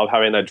ambition. I love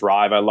having that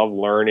drive. I love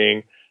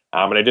learning.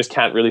 And I just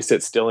can't really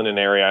sit still in an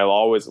area. I'll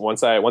always,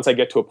 once I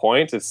get to a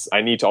point,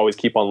 I need to always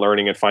keep on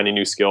learning and finding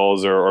new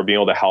skills or being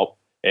able to help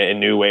in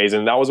new ways.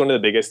 And that was one of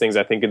the biggest things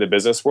I think in the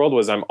business world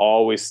was I'm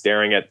always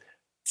staring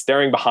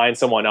behind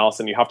someone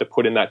else, and you have to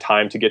put in that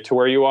time to get to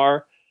where you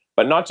are.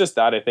 But not just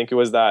that, I think it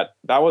was that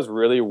was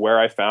really where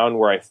I found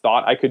where I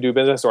thought I could do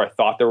business, or I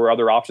thought there were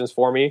other options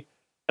for me.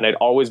 And I'd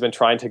always been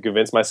trying to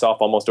convince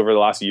myself almost over the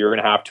last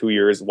 1.5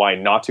 years, why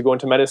not to go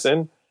into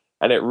medicine.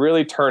 And it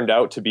really turned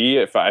out to be,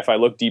 if I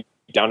look deep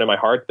down in my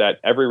heart, that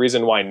every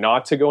reason why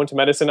not to go into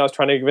medicine, I was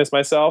trying to convince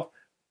myself,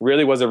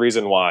 really was a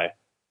reason why.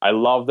 I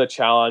love the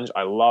challenge.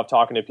 I love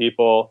talking to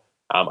people.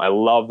 I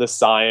love the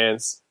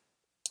science.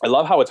 I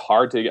love how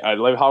I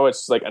love how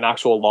it's like an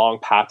actual long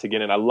path to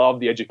get in. I love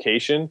the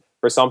education.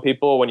 For some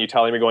people, when you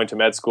tell them you're going to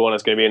med school and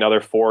it's going to be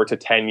another 4 to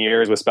 10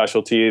 years with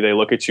specialty, they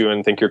look at you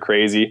and think you're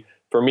crazy.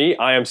 For me,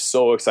 I am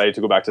so excited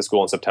to go back to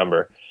school in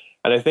September.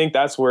 And I think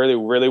that's really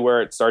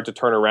where it started to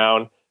turn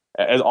around.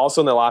 As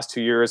also in the last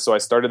 2 years, so I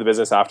started the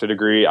business after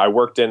degree. I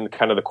worked in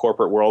kind of the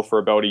corporate world for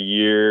about a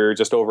year,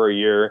 just over a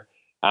year.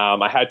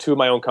 I had 2 of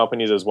my own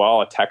companies as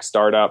well, a tech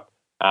startup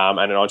and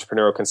an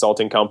entrepreneurial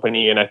consulting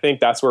company. And I think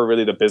that's where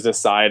really the business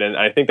side, and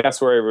I think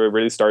that's where it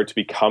really started to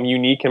become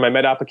unique in my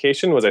med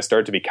application, was I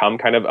started to become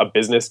kind of a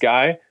business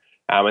guy.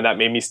 And that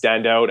made me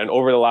stand out. And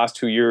over the last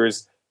 2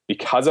 years,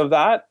 because of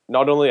that,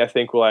 not only I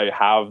think will I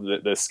have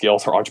the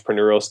skills or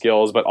entrepreneurial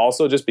skills, but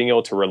also just being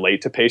able to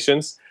relate to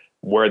patients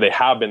where they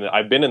have been.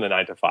 I've been in the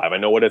 9 to 5. I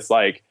know what it's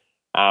like.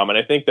 And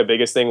I think the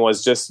biggest thing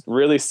was just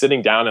really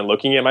sitting down and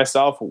looking at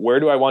myself. Where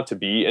do I want to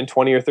be in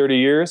 20 or 30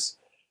 years?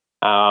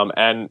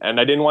 And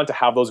I didn't want to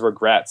have those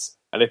regrets.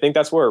 And I think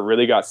that's where it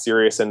really got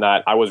serious, in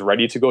that I was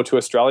ready to go to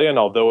Australia. And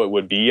although it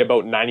would be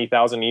about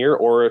 90,000 a year,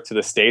 or to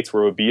the States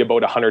where it would be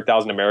about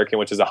 100,000 American,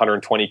 which is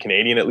 120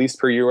 Canadian at least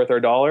per year with our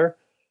dollar,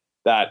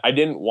 that I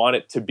didn't want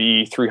it to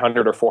be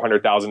 $300,000 or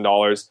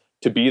 $400,000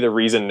 to be the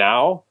reason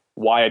now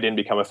why I didn't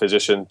become a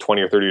physician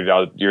 20 or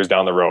 30 years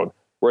down the road.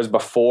 Whereas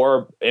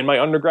before, in my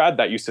undergrad,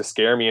 that used to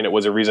scare me, and it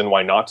was a reason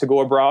why not to go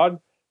abroad.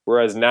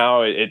 Whereas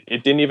now it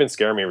didn't even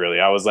scare me, really.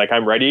 I was like,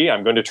 I'm ready.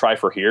 I'm going to try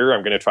for here.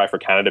 I'm going to try for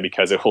Canada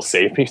because it will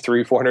save me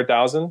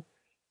 $300,000-400,000.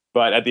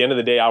 But at the end of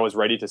the day, I was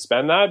ready to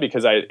spend that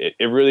because it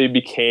really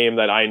became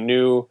that I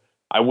knew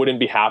I wouldn't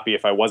be happy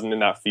if I wasn't in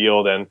that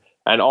field.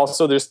 And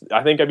also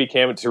I think I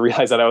became to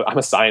realize that I'm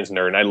a science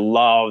nerd, and I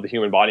love the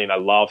human body and I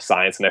love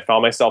science. And I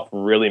found myself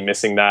really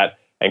missing that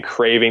and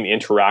craving the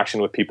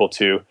interaction with people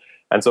too.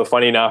 And so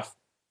funny enough,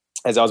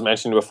 as I was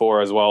mentioning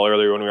before as well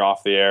earlier when we were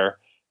off the air,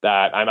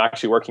 that I'm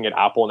actually working at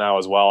Apple now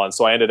as well. And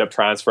so I ended up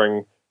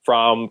transferring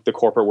from the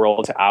corporate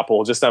world to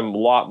Apple. Just I'm a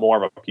lot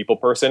more of a people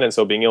person. And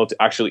so being able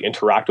to actually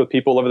interact with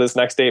people over this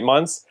next 8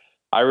 months,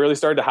 I really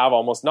started to have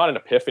almost not an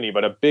epiphany,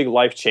 but a big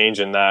life change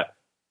in that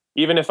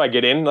even if I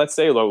get in, let's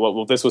say,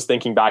 this was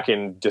thinking back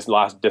in just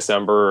last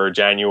December or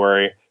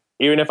January,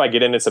 even if I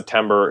get in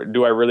September,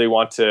 do I really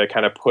want to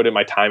kind of put in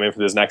my time in for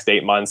this next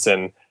 8 months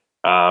and,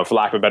 for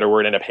lack of a better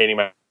word, end up hating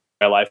my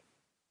life,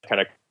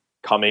 kind of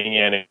coming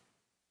in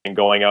and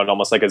going out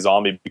almost like a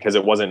zombie because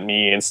it wasn't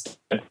me.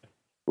 Instead,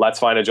 let's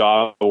find a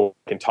job. I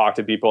can talk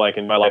to people. I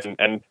can my life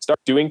and start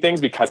doing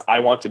things because I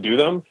want to do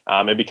them,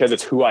 and because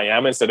it's who I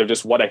am instead of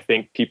just what I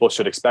think people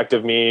should expect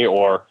of me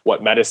or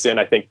what medicine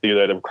I think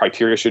the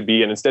criteria should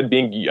be, and instead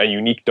being a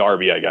unique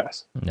Darby, I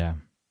guess. Yeah,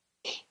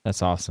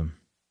 that's awesome.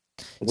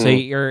 Mm-hmm. So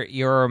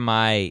you're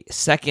my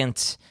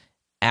second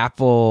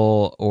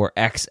Apple or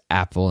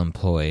ex-Apple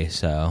employee.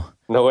 So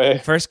No way.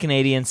 First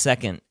Canadian,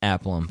 second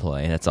Apple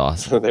employee. That's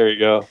awesome. There you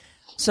go.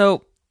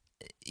 So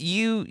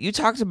you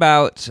talked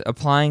about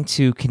applying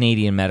to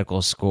Canadian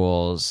medical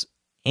schools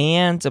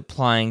and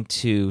applying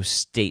to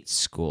state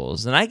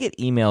schools. And I get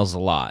emails a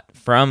lot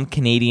from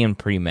Canadian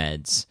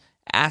pre-meds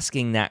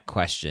asking that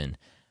question.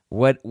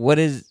 What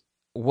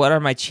are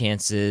my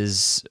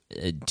chances?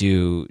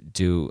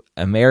 Do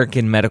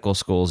American medical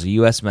schools,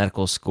 US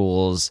medical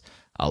schools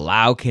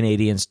allow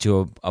Canadians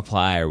to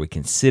apply? Are we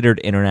considered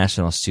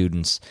international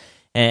students?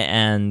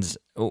 And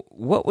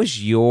what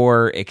was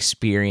your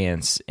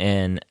experience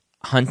in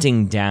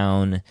hunting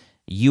down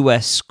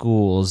US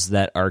schools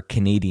that are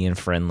Canadian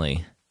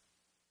friendly?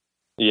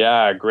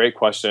 Yeah, great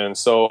question.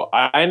 So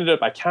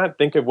I can't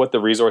think of what the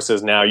resource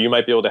is now. You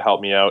might be able to help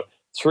me out.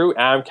 Through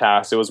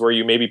AMCAS, it was where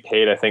you maybe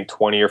paid, I think,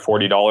 $20 or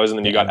 $40, and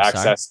then you got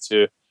access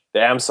to the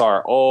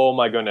AMSAR. Oh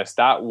my goodness,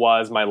 that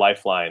was my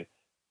lifeline.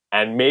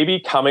 And maybe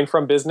coming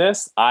from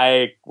business,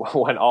 I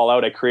went all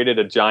out. I created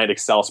a giant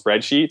Excel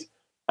spreadsheet,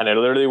 and I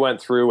literally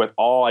went through with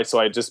so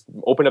I just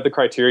opened up the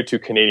criteria to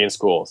Canadian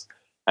schools.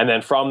 And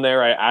then from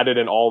there, I added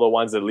in all the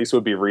ones that at least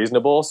would be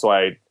reasonable. So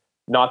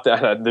not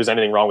that there's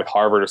anything wrong with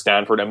Harvard or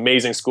Stanford,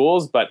 amazing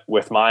schools, but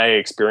with my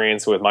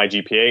experience with my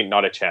GPA,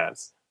 not a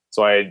chance.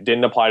 So I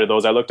didn't apply to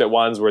those. I looked at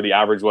ones where the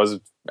average was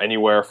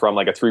anywhere from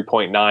like a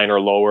 3.9 or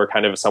lower,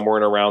 kind of somewhere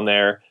in around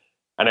there.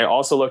 And I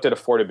also looked at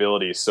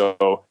affordability.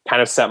 So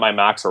kind of set my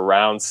max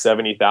around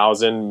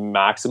 70,000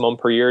 maximum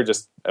per year.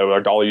 Just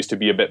our dollar used to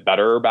be a bit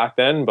better back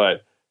then,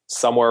 but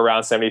somewhere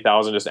around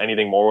 70,000, just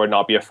anything more would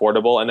not be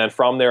affordable. And then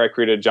from there, I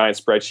created a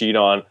giant spreadsheet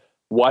on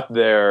what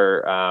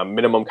their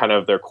minimum kind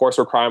of their course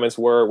requirements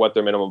were, what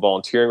their minimum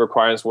volunteering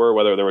requirements were,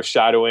 whether there was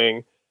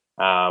shadowing,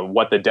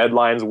 what the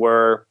deadlines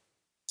were,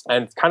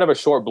 and kind of a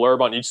short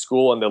blurb on each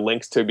school and the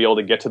links to be able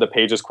to get to the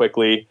pages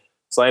quickly.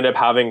 So I ended up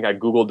having a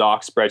Google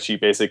Docs spreadsheet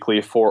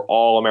basically for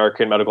all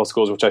American medical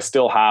schools, which I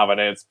still have.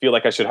 And I feel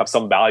like I should have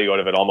some value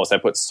out of it almost. I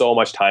put so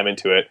much time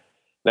into it.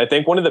 And I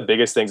think one of the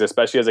biggest things,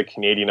 especially as a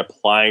Canadian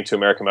applying to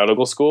American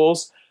medical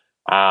schools,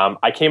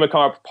 I came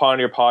upon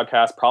your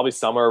podcast probably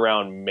somewhere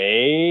around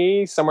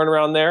May, somewhere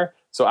around there.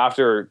 So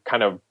after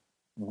kind of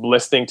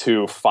listening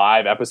to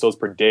 5 episodes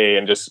per day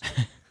and just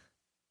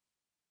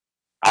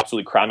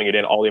absolutely cramming it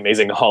in, all the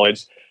amazing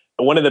knowledge,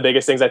 one of the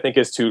biggest things I think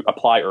is to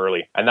apply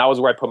early. And that was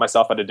where I put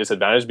myself at a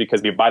disadvantage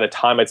because by the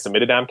time I'd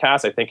submitted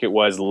AMCAS, I think it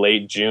was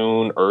late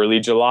June, early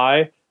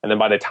July. And then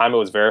by the time it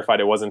was verified,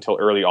 it wasn't until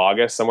early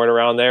August, somewhere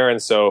around there.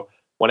 And so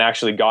when I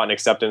actually got an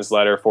acceptance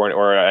letter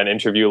or an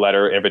interview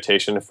letter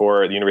invitation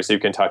for the University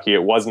of Kentucky,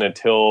 it wasn't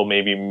until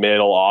maybe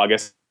middle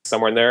August,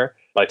 somewhere in there,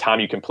 by the time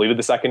you completed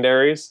the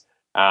secondaries.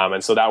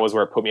 And so that was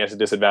where it put me at a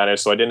disadvantage.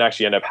 So I didn't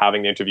actually end up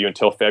having the interview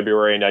until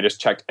February. And I just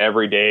checked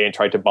every day and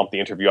tried to bump the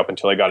interview up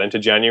until I got into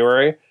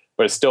January.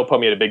 But it still put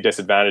me at a big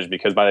disadvantage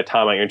because by the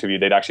time I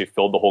interviewed, they'd actually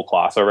filled the whole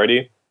class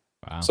already.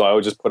 Wow. So I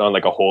would just put on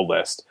like a whole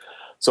list.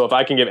 So if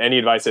I can give any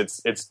advice,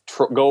 it's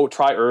go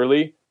try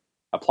early,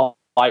 apply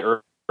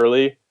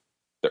early.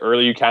 The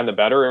earlier you can, the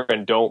better,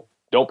 and don't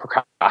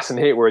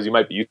procrastinate. Whereas you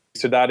might be used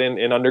to that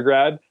in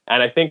undergrad.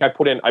 And I think I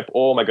put in,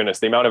 oh my goodness,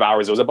 the amount of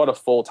hours. It was about a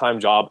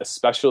full-time job,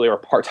 especially or a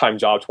part-time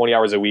job, 20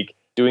 hours a week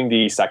doing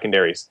the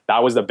secondaries.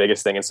 That was the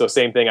biggest thing. And so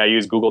same thing, I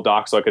used Google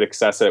Docs so I could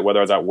access it, whether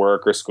I was at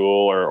work or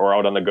school or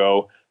out on the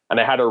go. And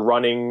I had a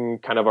running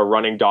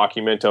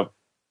document of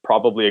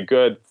probably a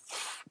good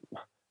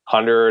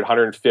 100,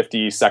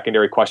 150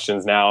 secondary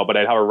questions now, but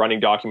I'd have a running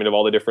document of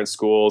all the different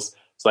schools.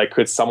 So I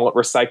could somewhat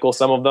recycle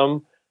some of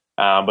them.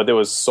 But there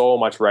was so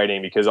much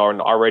writing because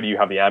already you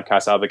have the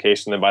AMCAS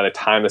application. And by the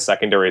time the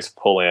secondaries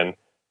pull in,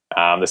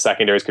 the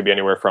secondaries could be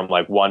anywhere from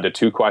like 1 to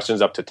 2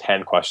 questions up to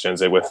 10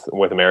 questions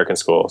with American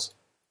schools.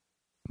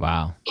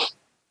 Wow.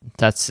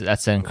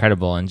 That's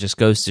incredible. And just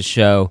goes to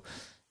show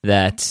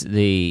that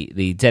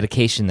the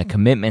dedication, the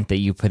commitment that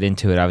you put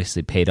into it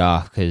obviously paid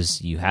off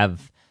because you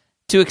have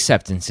 2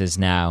 acceptances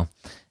now.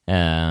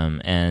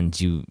 And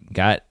you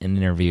got an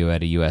interview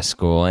at a U.S.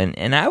 school,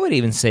 and I would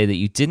even say that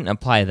you didn't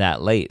apply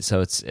that late. So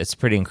it's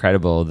pretty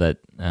incredible that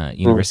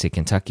University of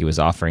Kentucky was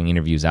offering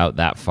interviews out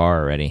that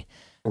far already.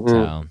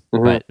 So,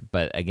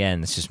 but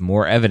again, it's just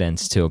more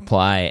evidence to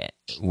apply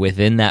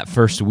within that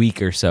first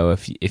week or so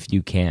if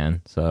you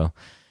can. So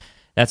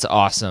that's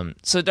awesome.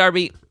 So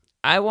Darby,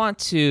 I want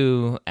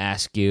to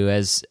ask you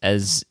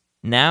as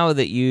now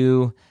that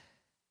you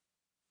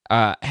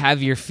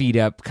have your feet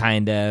up,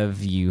 kind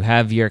of, you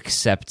have your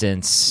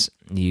acceptance,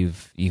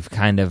 you've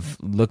kind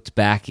of looked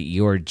back at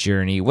your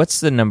journey. What's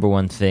the number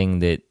one thing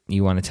that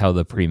you want to tell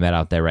the pre-med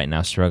out there right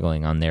now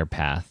struggling on their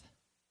path?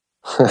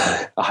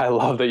 I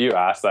love that you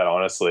asked that,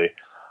 honestly.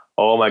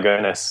 Oh my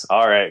goodness.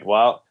 All right.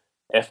 Well,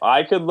 if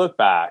I could look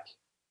back,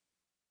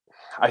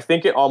 I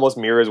think it almost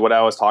mirrors what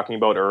I was talking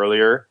about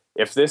earlier.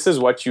 If this is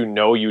what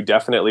you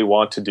definitely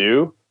want to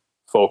do,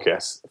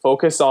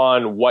 Focus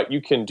on what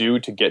you can do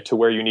to get to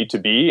where you need to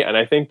be. And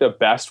I think the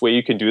best way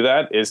you can do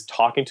that is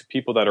talking to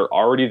people that are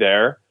already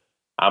there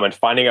and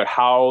finding out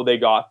how they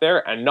got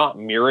there and not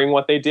mirroring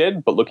what they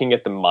did, but looking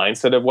at the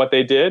mindset of what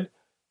they did.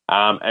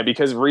 And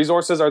because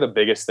resources are the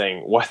biggest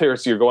thing, whether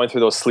it's you're going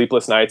through those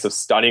sleepless nights of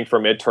studying for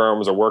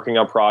midterms or working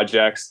on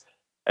projects,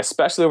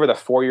 especially over the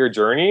 4-year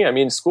journey. I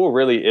mean, school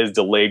really is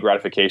delayed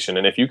gratification.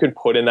 And if you can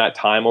put in that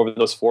time over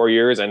those 4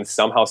 years and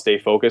somehow stay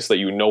focused, that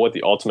you know what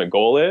the ultimate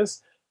goal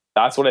is,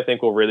 that's what I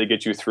think will really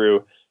get you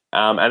through.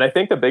 And I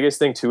think the biggest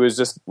thing too is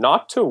just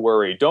not to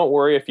worry. Don't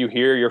worry if you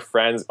hear your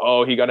friends,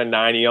 oh, he got a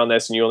 90 on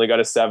this and you only got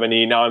a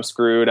 70. Now I'm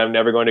screwed. I'm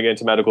never going to get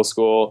into medical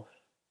school.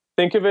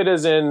 Think of it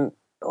as in,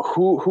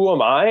 who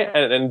am I?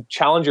 And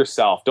challenge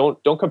yourself.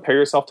 Don't compare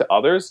yourself to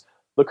others.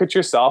 Look at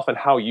yourself and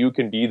how you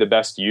can be the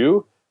best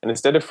you. And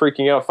instead of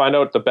freaking out, find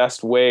out the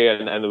best way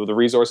and the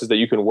resources that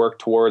you can work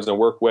towards and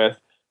work with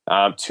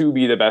to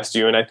be the best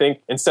you. And I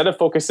think instead of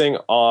focusing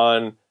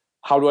on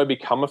how do I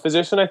become a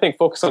physician, I think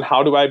focus on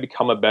how do I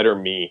become a better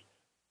me,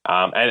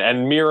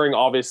 and mirroring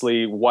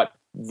obviously what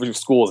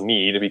schools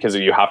need, because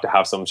you have to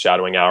have some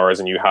shadowing hours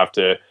and you have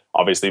to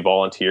obviously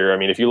volunteer. I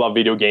mean, if you love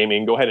video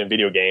gaming, go ahead and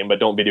video game, but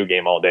don't video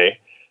game all day.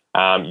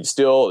 You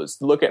still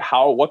look at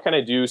what can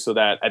I do so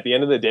that at the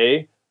end of the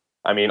day,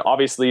 I mean,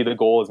 obviously the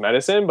goal is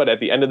medicine, but at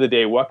the end of the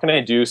day, what can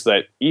I do so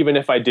that even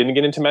if I didn't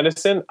get into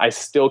medicine, I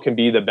still can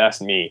be the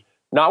best me?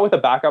 Not with a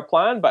backup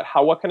plan, but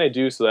what can I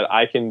do so that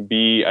I can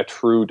be a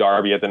true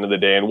Darby at the end of the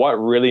day, and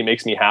what really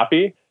makes me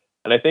happy?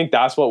 And I think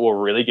that's what will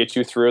really get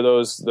you through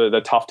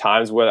the tough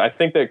times. Where I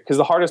think that, because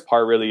the hardest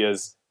part really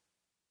is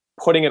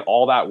putting in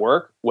all that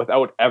work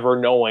without ever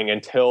knowing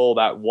until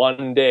that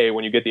one day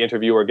when you get the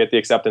interview or get the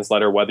acceptance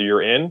letter, whether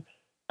you're in.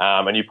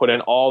 And you put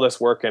in all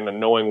this work in, and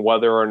knowing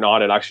whether or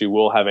not it actually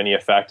will have any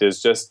effect, is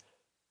just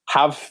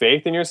have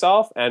faith in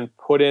yourself and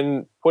put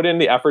in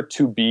the effort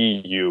to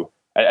be you.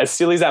 As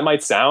silly as that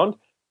might sound,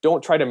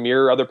 don't try to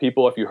mirror other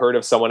people. If you heard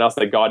of someone else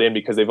that got in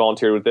because they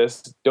volunteered with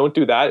this, don't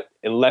do that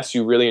unless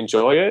you really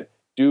enjoy it.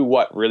 Do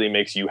what really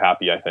makes you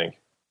happy, I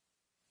think.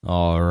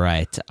 All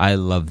right. I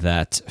love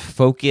that.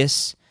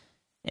 Focus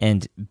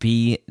and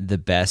be the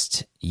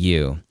best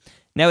you.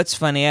 Now, it's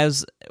funny.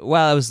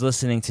 While I was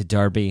listening to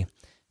Darby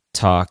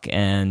talk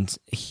and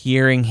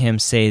hearing him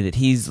say that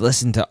he's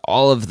listened to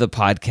all of the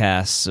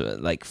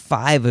podcasts, like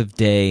 5 a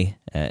day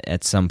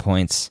at some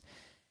points,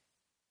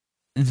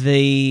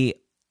 the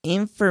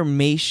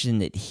information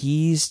that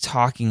he's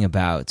talking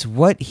about,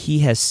 what he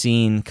has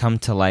seen come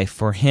to life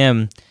for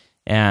him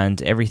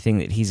and everything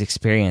that he's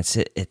experienced,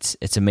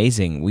 it's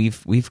amazing.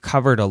 We've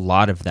covered a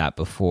lot of that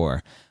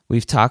before.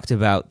 We've talked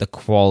about the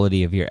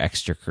quality of your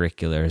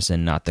extracurriculars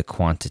and not the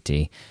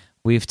quantity.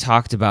 We've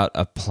talked about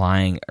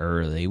applying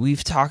early.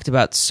 We've talked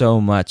about so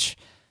much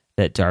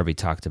that Darby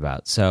talked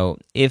about. So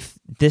if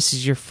this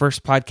is your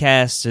first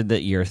podcast or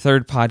your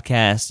third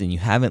podcast and you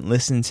haven't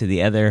listened to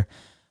the other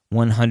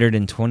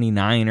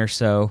 129 or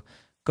so,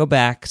 go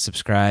back,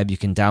 subscribe. You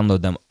can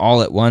download them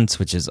all at once,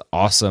 which is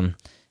awesome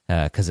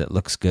because it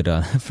looks good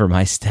for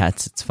my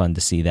stats. It's fun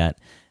to see that.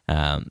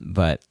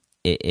 But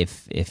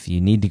if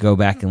you need to go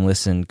back and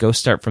listen, go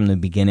start from the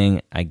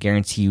beginning. I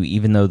guarantee you,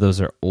 even though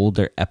those are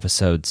older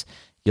episodes,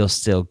 you'll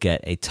still get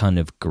a ton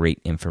of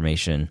great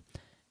information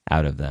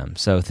out of them.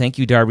 So thank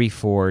you, Darby,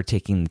 for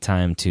taking the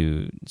time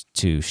to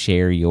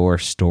share your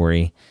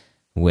story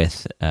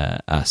with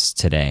us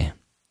today.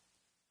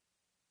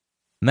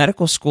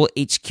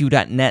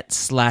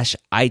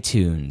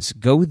 medicalschoolhq.net/iTunes.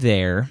 Go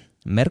there,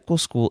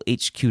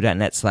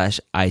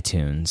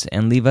 medicalschoolhq.net/iTunes,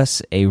 and leave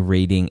us a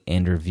rating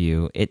and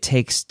review. It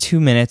takes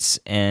 2 minutes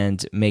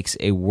and makes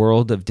a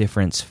world of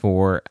difference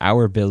for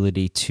our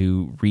ability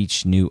to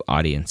reach new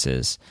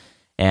audiences.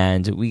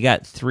 And we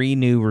got 3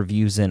 new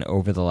reviews in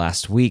over the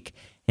last week,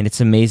 and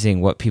it's amazing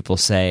what people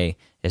say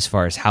as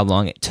far as how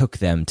long it took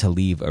them to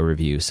leave a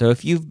review. So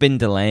if you've been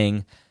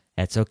delaying,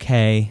 that's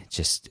okay.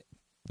 Just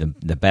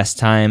the best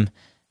time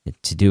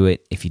to do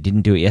it, if you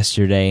didn't do it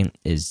yesterday,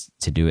 is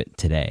to do it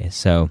today.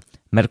 So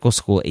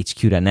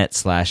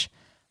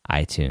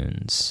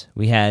medicalschoolhq.net/iTunes.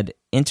 We had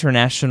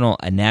International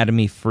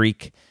Anatomy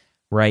Freak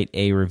write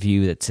a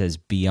review that says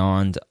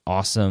beyond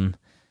awesome.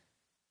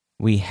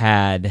 We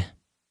had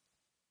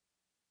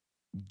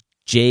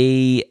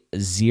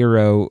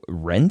J0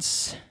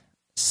 Rents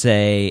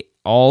say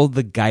all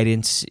the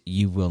guidance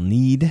you will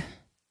need.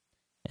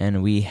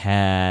 And we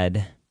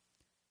had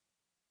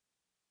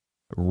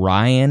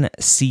Ryan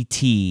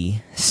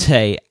CT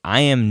say, I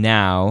am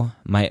now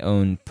my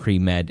own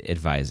pre-med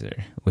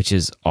advisor, which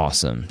is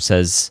awesome.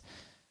 Says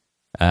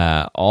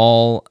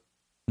all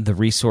the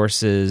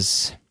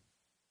resources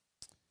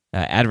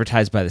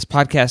advertised by this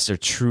podcast are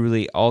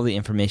truly all the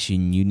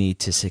information you need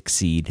to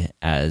succeed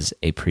as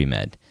a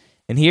pre-med.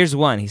 And here's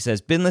one. He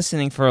says, been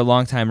listening for a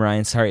long time,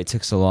 Ryan. Sorry it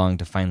took so long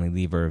to finally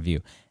leave a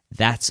review.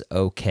 That's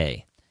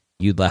okay.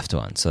 You left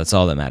one, so that's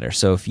all that matters.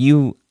 So if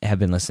you have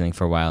been listening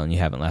for a while and you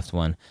haven't left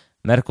one,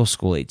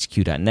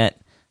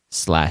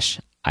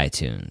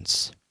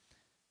 medicalschoolhq.net/iTunes.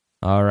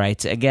 All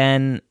right.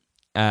 Again,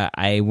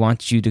 I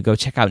want you to go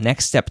check out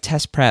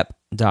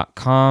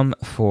nextsteptestprep.com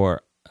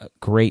for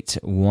great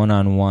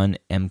one-on-one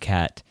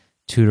MCAT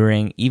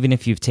tutoring. Even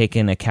if you've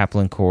taken a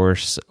Kaplan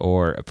course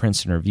or a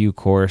Princeton Review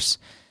course,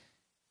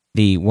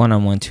 The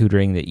one-on-one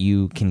tutoring that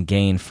you can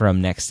gain from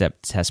Next Step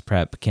Test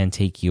Prep can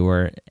take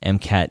your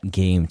MCAT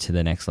game to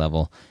the next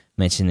level.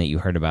 Mention that you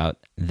heard about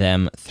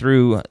them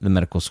through the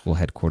Medical School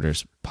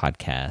Headquarters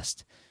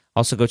podcast.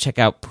 Also, go check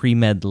out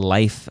Premed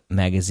Life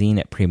magazine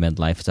at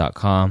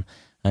premedlife.com.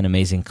 An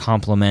amazing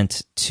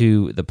complement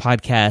to the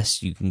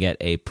podcast. You can get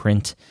a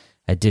print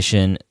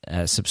edition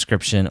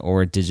subscription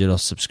or digital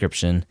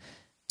subscription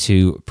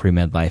to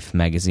Premed Life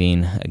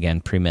magazine. Again,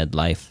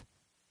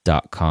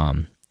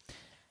 premedlife.com.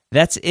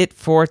 That's it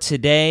for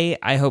today.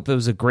 I hope it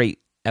was a great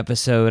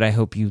episode. I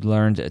hope you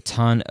learned a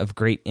ton of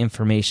great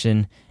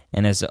information.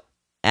 And as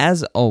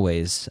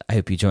always, I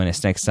hope you join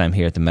us next time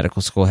here at the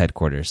Medical School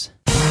Headquarters.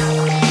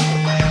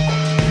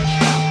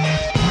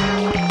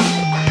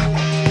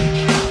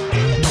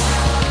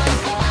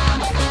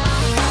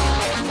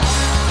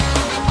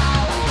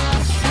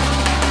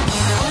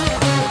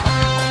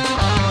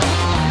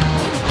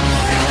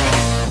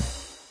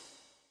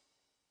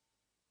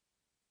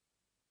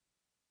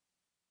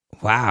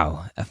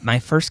 Wow, my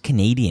first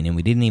Canadian, and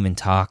we didn't even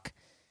talk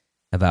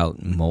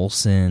about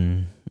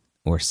Molson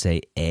or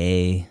say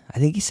A. I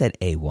think he said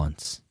A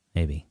once,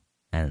 maybe.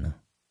 I don't know.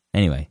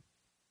 Anyway,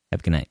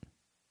 have a good night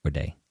or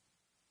day,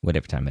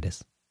 whatever time it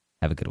is.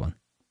 Have a good one.